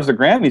 As far as the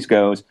Grammys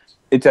goes,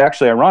 it's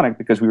actually ironic,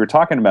 because we were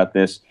talking about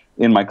this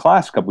in my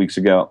class a couple weeks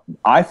ago.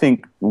 I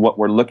think what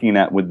we're looking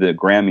at with the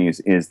Grammys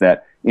is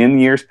that in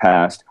years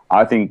past,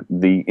 I think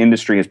the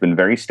industry has been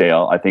very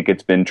stale. I think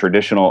it's been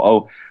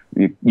traditional,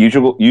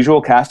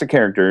 usual cast of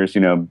characters, you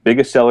know,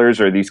 biggest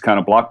sellers are these kind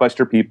of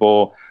blockbuster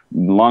people,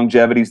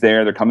 longevity's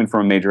there, they're coming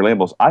from major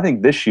labels. I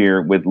think this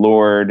year with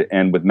Lorde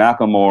and with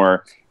Macklemore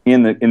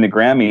in the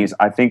Grammys,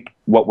 I think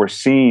what we're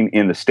seeing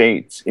in the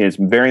States is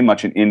very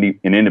much an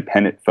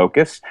independent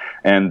focus,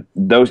 and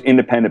those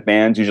independent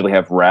bands usually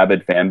have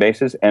rabid fan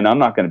bases. And I'm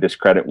not going to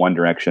discredit One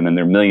Direction and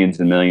their millions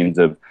and millions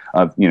of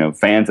you know,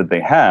 fans that they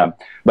have,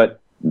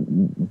 but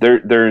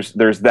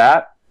there's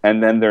that,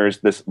 and then there's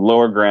this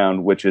lower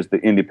ground, which is the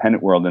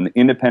independent world, and the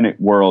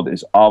independent world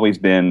has always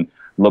been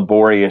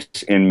laborious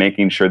in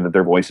making sure that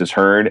their voice is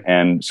heard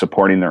and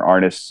supporting their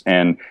artists,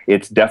 and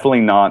it's definitely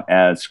not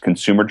as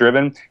consumer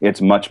driven, it's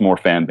much more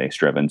fan base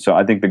driven. So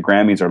I think the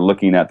Grammys are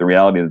looking at the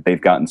reality that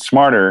they've gotten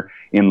smarter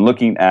in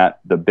looking at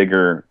the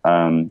bigger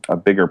a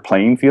bigger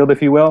playing field,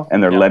 if you will,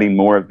 and they're letting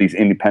more of these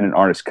independent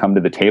artists come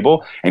to the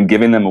table and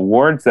giving them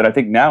awards that I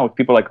think now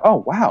people are like,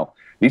 oh wow,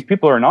 these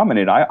people are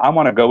nominated, I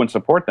want to go and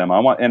support them.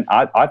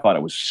 I thought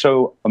it was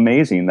so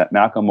amazing that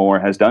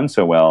Macklemore has done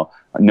so well,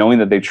 knowing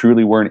that they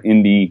truly were an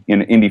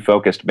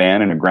indie-focused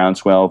band and a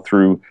groundswell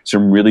through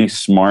some really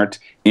smart,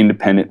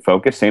 independent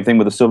focus. Same thing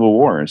with the Civil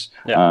Wars.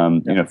 You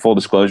know, full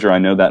disclosure, I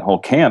know that whole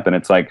camp, and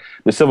it's like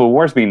the Civil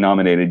Wars being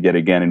nominated yet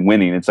again and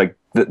winning. It's like,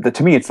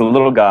 to me, it's the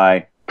little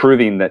guy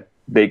proving that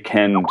they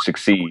can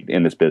succeed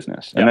in this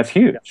business, and that's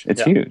huge.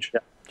 It's huge.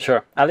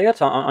 Sure.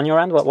 Elliot, on your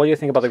end, what do you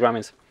think about the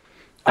Grammys?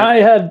 I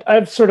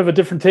have sort of a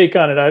different take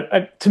on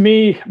it. To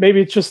me, maybe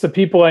it's just the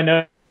people I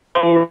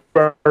know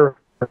are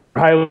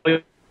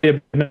highly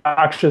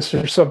obnoxious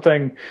or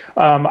something.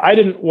 I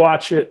didn't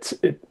watch it.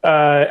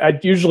 I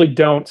usually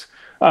don't.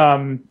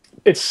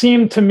 It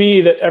seemed to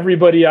me that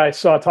everybody I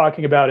saw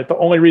talking about it, the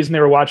only reason they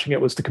were watching it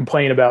was to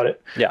complain about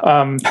it.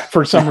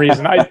 For some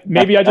reason.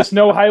 Maybe I just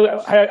know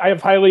I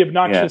have highly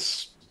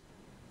obnoxious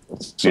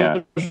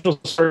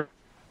social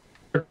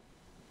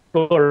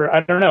or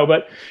I don't know,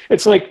 but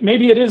it's like,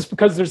 maybe it is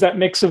because there's that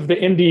mix of the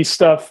indie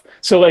stuff.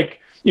 So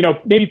like, you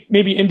know, maybe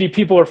indie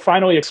people are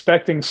finally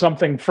expecting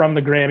something from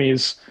the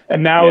Grammys,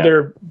 and now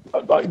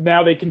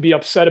now they can be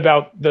upset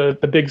about the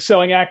big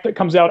selling act that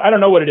comes out. I don't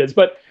know what it is,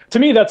 but to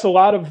me, that's a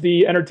lot of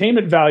the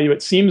entertainment value.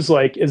 It seems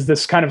like is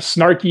this kind of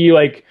snarky,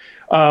 like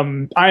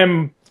I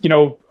am, you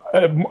know,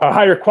 a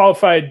higher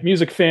qualified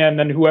music fan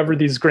than whoever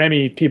these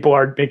Grammy people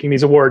are making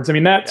these awards. I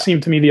mean, that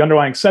seemed to me the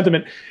underlying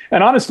sentiment.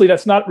 And honestly,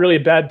 that's not really a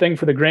bad thing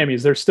for the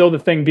Grammys. They're still the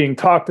thing being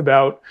talked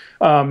about.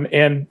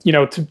 And, you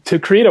know, to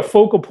create a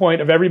focal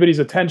point of everybody's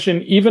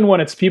attention, even when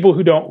it's people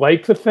who don't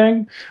like the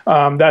thing,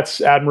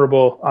 that's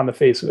admirable on the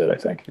face of it, I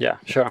think. Yeah,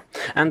 sure.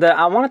 And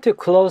I wanted to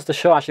close the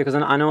show, actually,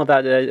 because I know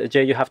that,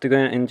 Jay, you have to go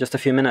in just a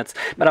few minutes.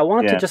 But I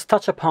wanted to just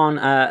touch upon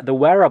the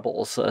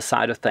wearables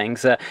side of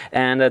things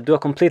and do a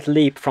complete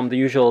leap from the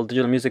usual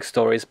digital music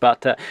stories.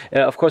 But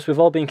of course, we've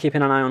all been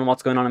keeping an eye on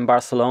what's going on in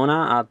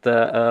Barcelona at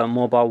the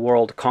Mobile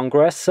World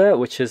Congress,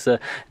 which has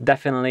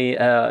definitely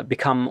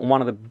become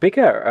one of the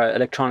bigger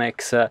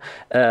electronics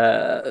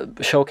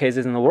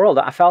showcases in the world.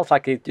 I felt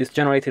like it's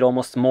generated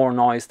almost more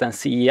noise than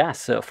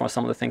CES for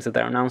some of the things that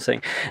they're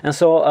announcing. And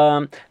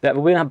so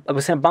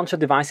we've seen a bunch of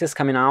devices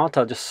coming out.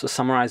 I'll just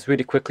summarize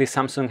really quickly.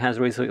 Samsung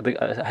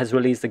has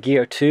released the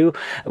Gear 2,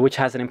 which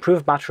has an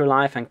improved battery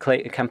life and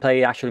can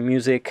play actually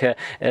music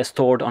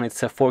stored on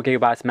its 4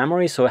 GB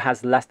memory, so it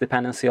has less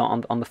dependency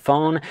on the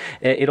phone.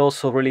 It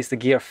also released the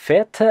Gear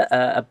Fit,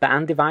 a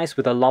band device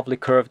with a lovely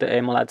curved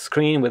AMOLED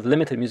screen with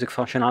limited music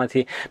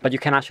functionality, but you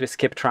can actually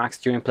skip tracks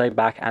during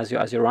playback as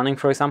you're running,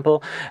 for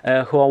example.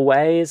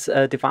 Huawei's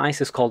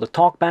device is called the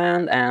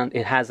TalkBand, and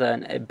it has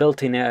a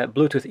built-in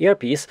Bluetooth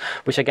earpiece,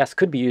 which I guess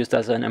could be used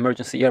as an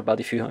emergency earbud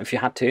if you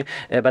had to,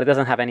 but it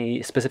doesn't have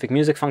any specific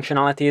music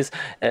functionalities.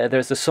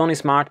 There's the Sony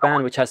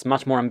SmartBand, which has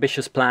much more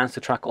ambitious plans to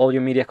track all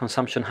your media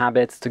consumption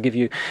habits, to give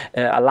you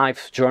a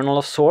live journal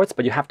of sorts,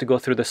 but you have to go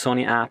through the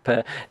Sony app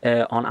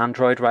on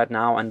Android right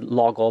now and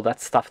log all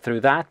that stuff through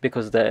that,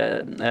 because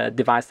the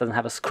device doesn't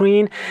have a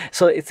screen.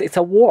 So it's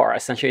a war,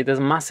 essentially. There's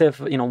a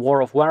massive, you know,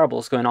 war of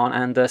wearables going on,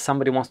 and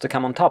somebody wants to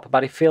come on top,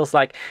 but it feels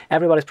like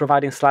everybody's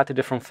providing slightly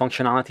different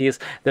functionalities.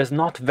 There's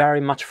not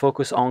very much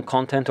focus on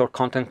content or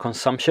content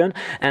consumption.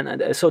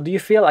 And so do you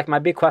feel like, my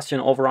big question,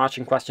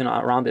 overarching question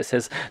around this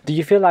is, do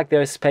you feel like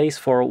there is space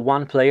for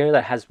one player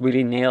that has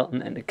really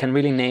can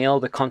really nail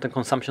the content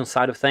consumption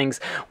side of things,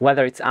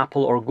 whether it's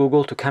Apple or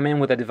Google, to come in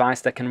with a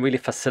device that can really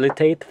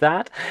facilitate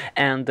that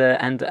and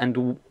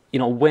you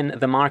know, win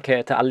the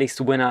market, at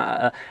least win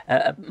a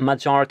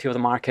majority of the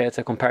market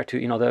compared to,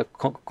 you know, the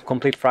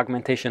complete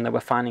fragmentation that we're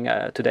finding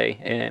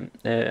today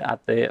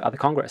at the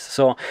Congress.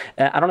 So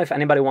I don't know if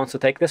anybody wants to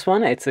take this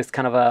one. It's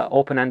kind of an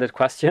open-ended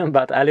question,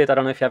 but Elliot, I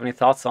don't know if you have any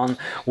thoughts on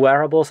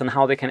wearables and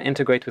how they can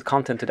integrate with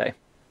content today.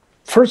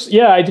 First,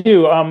 yeah, I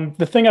do.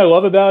 The thing I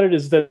love about it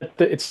is that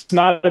it's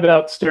not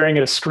about staring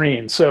at a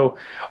screen. So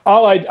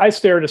I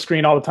stare at a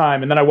screen all the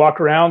time, and then I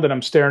walk around and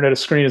I'm staring at a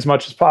screen as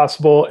much as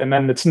possible, and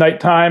then it's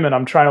nighttime and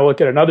I'm trying to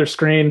look at another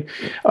screen,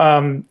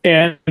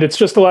 and it's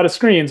just a lot of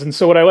screens. And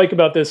so what I like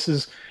about this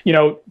is, you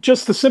know,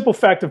 just the simple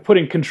fact of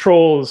putting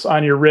controls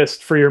on your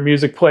wrist for your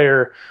music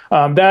player,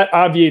 that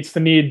obviates the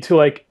need to,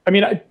 like, I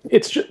mean,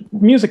 it's just,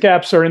 music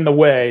apps are in the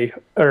way,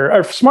 or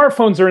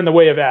smartphones are in the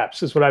way of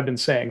apps, is what I've been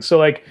saying. So,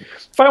 like,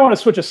 if I want to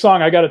switch a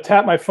song, I got to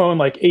tap my phone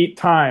like 8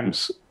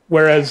 times.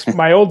 Whereas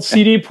my old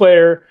CD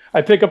player,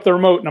 I pick up the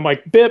remote and I'm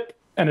like, bip,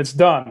 and it's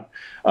done.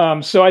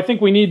 So I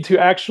think we need to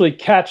actually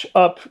catch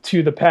up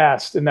to the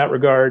past in that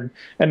regard,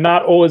 and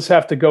not always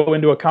have to go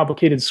into a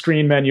complicated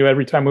screen menu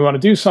every time we want to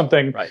do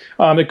something. Right.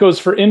 It goes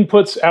for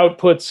inputs,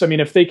 outputs. I mean,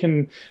 if they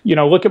can, you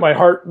know, look at my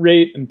heart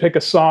rate and pick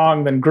a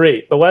song, then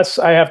great. The less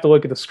I have to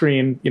look at the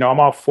screen, you know, I'm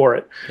all for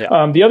it.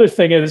 Yeah. The other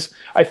thing is,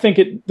 I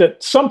think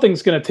that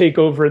something's going to take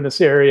over in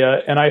this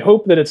area, and I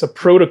hope that it's a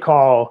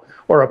protocol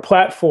or a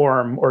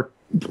platform or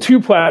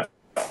 2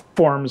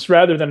 platforms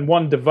rather than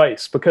one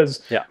device,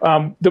 because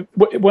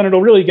when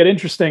it'll really get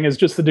interesting is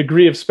just the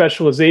degree of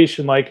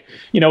specialization. Like,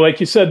 you know, like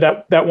you said,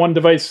 that one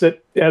device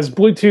that has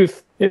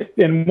Bluetooth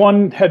in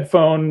one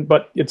headphone,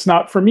 but it's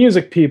not for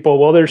music people.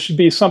 Well, there should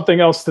be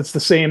something else that's the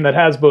same that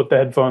has both the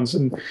headphones,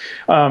 and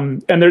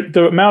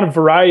the amount of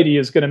variety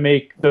is going to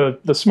make the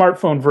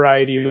smartphone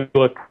variety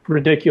look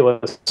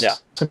ridiculous. Yeah,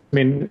 I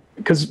mean,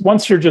 because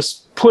once you're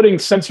just putting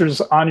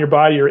sensors on your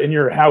body or in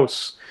your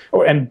house,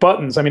 and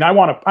buttons. I mean, I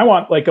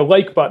want like a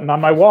like button on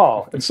my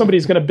wall, and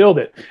somebody's going to build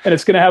it, and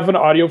it's going to have an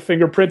audio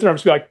fingerprint, and I'm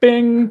just going to be like,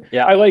 bing,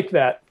 yeah, I like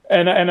that.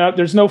 And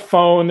there's no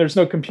phone, there's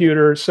no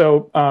computer,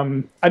 so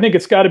I think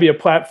it's got to be a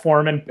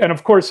platform. And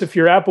of course, if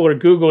you're Apple or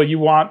Google, you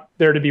want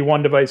there to be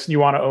one device and you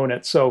want to own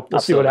it. So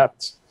we'll see what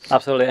happens.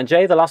 Absolutely. And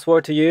Jay, the last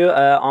word to you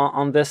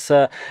on this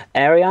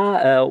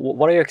area.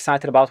 What are you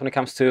excited about when it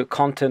comes to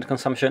content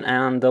consumption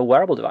and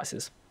wearable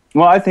devices?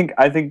 Well, I think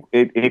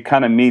it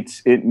kind of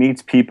meets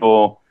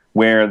people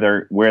where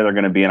they're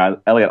going to be. And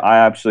Elliot, I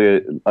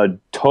absolutely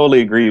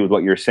totally agree with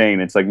what you're saying.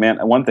 It's like,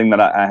 man, one thing that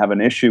I have an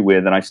issue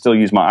with, and I still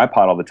use my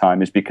iPod all the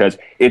time, is because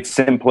it's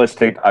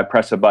simplistic. I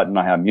press a button,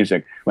 I have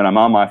music. When I'm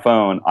on my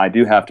phone, I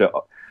do have to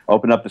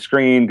open up the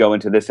screen, go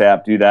into this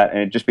app, do that, and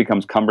it just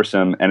becomes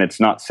cumbersome, and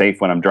it's not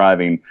safe when I'm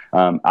driving.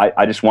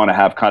 I just want to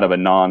have kind of a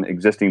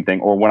non-existing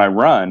thing. Or when I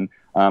run,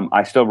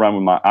 I still run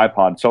with my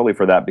iPod solely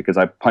for that, because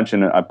I punch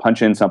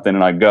in something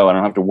and I go. I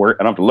don't have to work.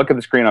 I don't have to look at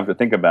the screen. I don't have to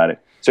think about it.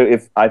 So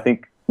I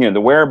think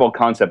the wearable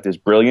concept is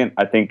brilliant.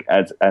 I think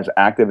as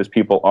active as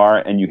people are,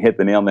 and you hit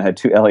the nail on the head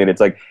too, Elliot,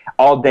 it's like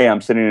all day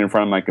I'm sitting in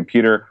front of my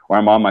computer or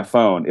I'm on my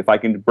phone. If I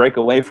can break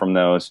away from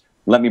those,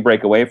 let me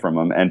break away from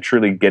them and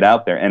truly get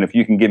out there. And if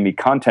you can give me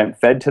content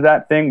fed to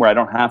that thing where I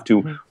don't have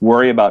to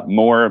worry about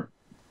more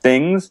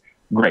things,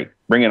 great,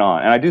 bring it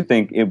on. And I do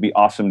think it would be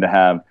awesome to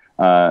have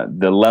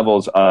the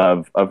levels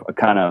of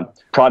kind of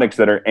products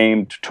that are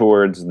aimed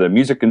towards the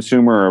music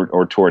consumer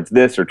or towards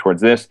this or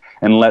towards this,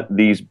 and let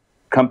these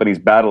companies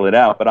battle it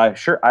out. But I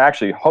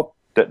actually hope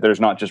that there's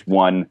not just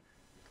one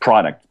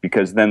product,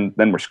 because then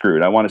we're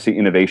screwed. I want to see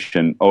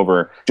innovation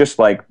over, just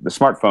like the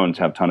smartphones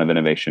have a ton of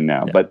innovation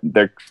now. Yeah. But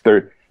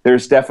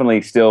there's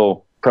definitely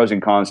still pros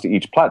and cons to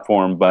each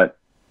platform. But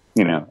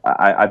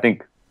I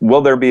think,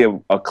 will there be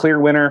a clear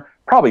winner?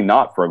 Probably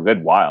not for a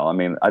good while. I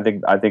mean, I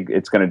think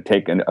it's going to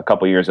take a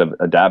couple of years of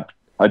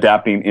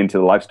adapting into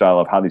the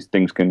lifestyle of how these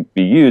things can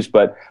be used.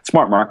 But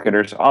smart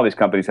marketers, all these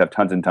companies have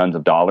tons and tons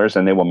of dollars,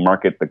 and they will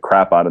market the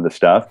crap out of the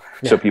stuff.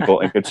 So people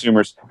and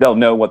consumers, they'll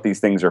know what these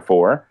things are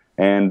for,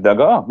 and they'll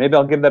go, oh, maybe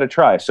I'll give that a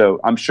try. So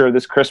I'm sure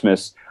this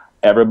Christmas,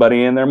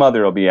 everybody and their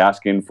mother will be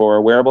asking for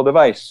a wearable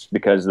device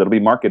because it'll be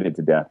marketed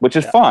to death, which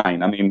is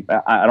fine. I mean,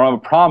 I don't have a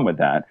problem with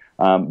that.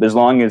 As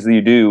long as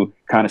you do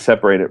kind of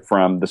separate it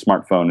from the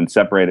smartphone and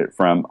separate it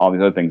from all these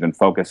other things and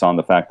focus on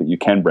the fact that you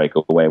can break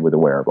away with a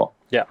wearable.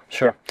 Yeah,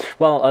 sure.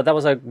 Well, that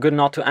was a good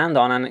note to end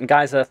on. And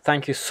guys,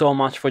 thank you so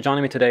much for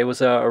joining me today. It was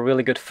a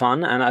really good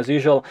fun. And as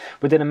usual,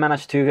 we didn't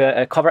manage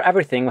to cover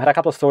everything. We had a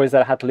couple of stories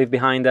that I had to leave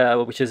behind,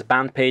 which is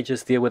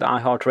Bandpage's deal with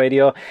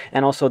iHeartRadio,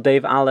 and also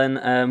Dave Allen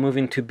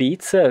moving to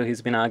Beats.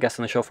 He's been a guest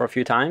on the show for a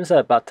few times.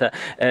 But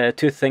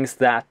two things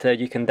that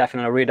you can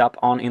definitely read up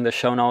on in the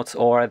show notes,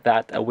 or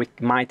that we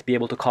might be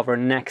able to cover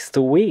next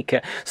week.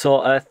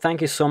 So thank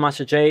you so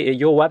much, Jay.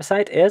 Your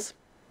website is?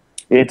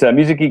 It's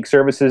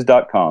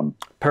musicgeekservices.com.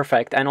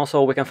 Perfect. And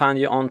also we can find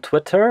you on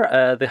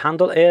Twitter. The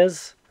handle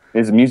is?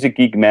 Is Music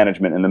Geek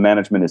Management, and the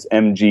management is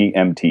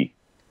MGMT.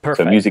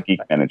 Perfect. So Music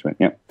Geek Management,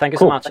 yeah. Thank you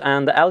so much.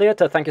 And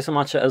Elliot, thank you so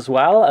much as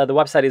well. The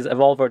website is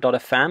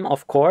evolver.fm,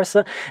 of course.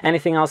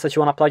 Anything else that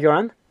you want to plug your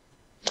end?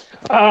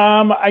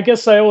 I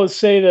guess I always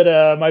say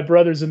that my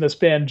brother's in this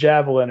band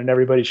Javelin, and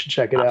everybody should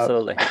check it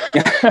Absolutely.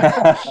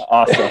 out.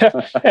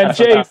 Awesome. And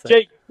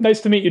Jay,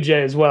 nice to meet you,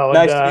 Jay, as well.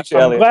 Nice to meet you,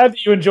 Elliot. I'm glad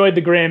that you enjoyed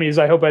the Grammys.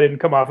 I hope I didn't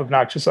come off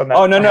obnoxious on that.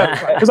 Oh, no.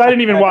 Because I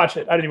didn't even watch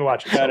it. No.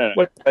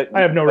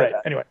 I have no right.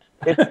 Anyway.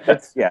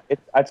 It's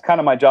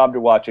kind of my job to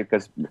watch it,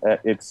 because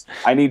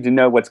I need to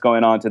know what's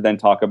going on to then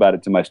talk about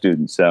it to my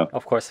students. So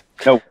of course,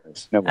 no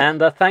worries.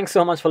 And thanks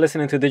so much for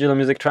listening to Digital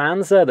Music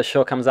Trends. The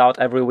show comes out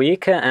every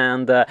week,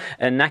 and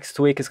next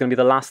week is going to be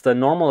the last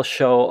normal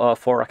show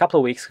for a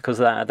couple of weeks, because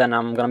then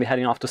I'm going to be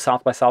heading off to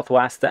South by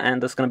Southwest,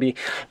 and there's going to be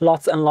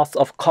lots and lots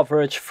of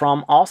coverage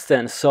from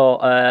Austin. So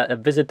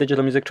visit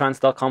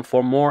digitalmusictrends.com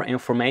for more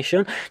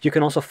information. You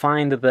can also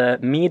find the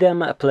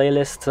Medium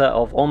playlist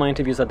of all my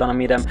interviews I've done on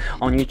Medium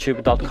on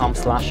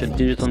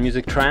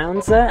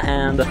youtube.com/digitalmusictrends.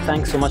 And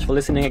thanks so much for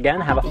listening again.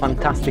 Have a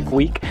fantastic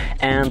week,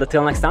 and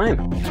until next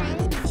time.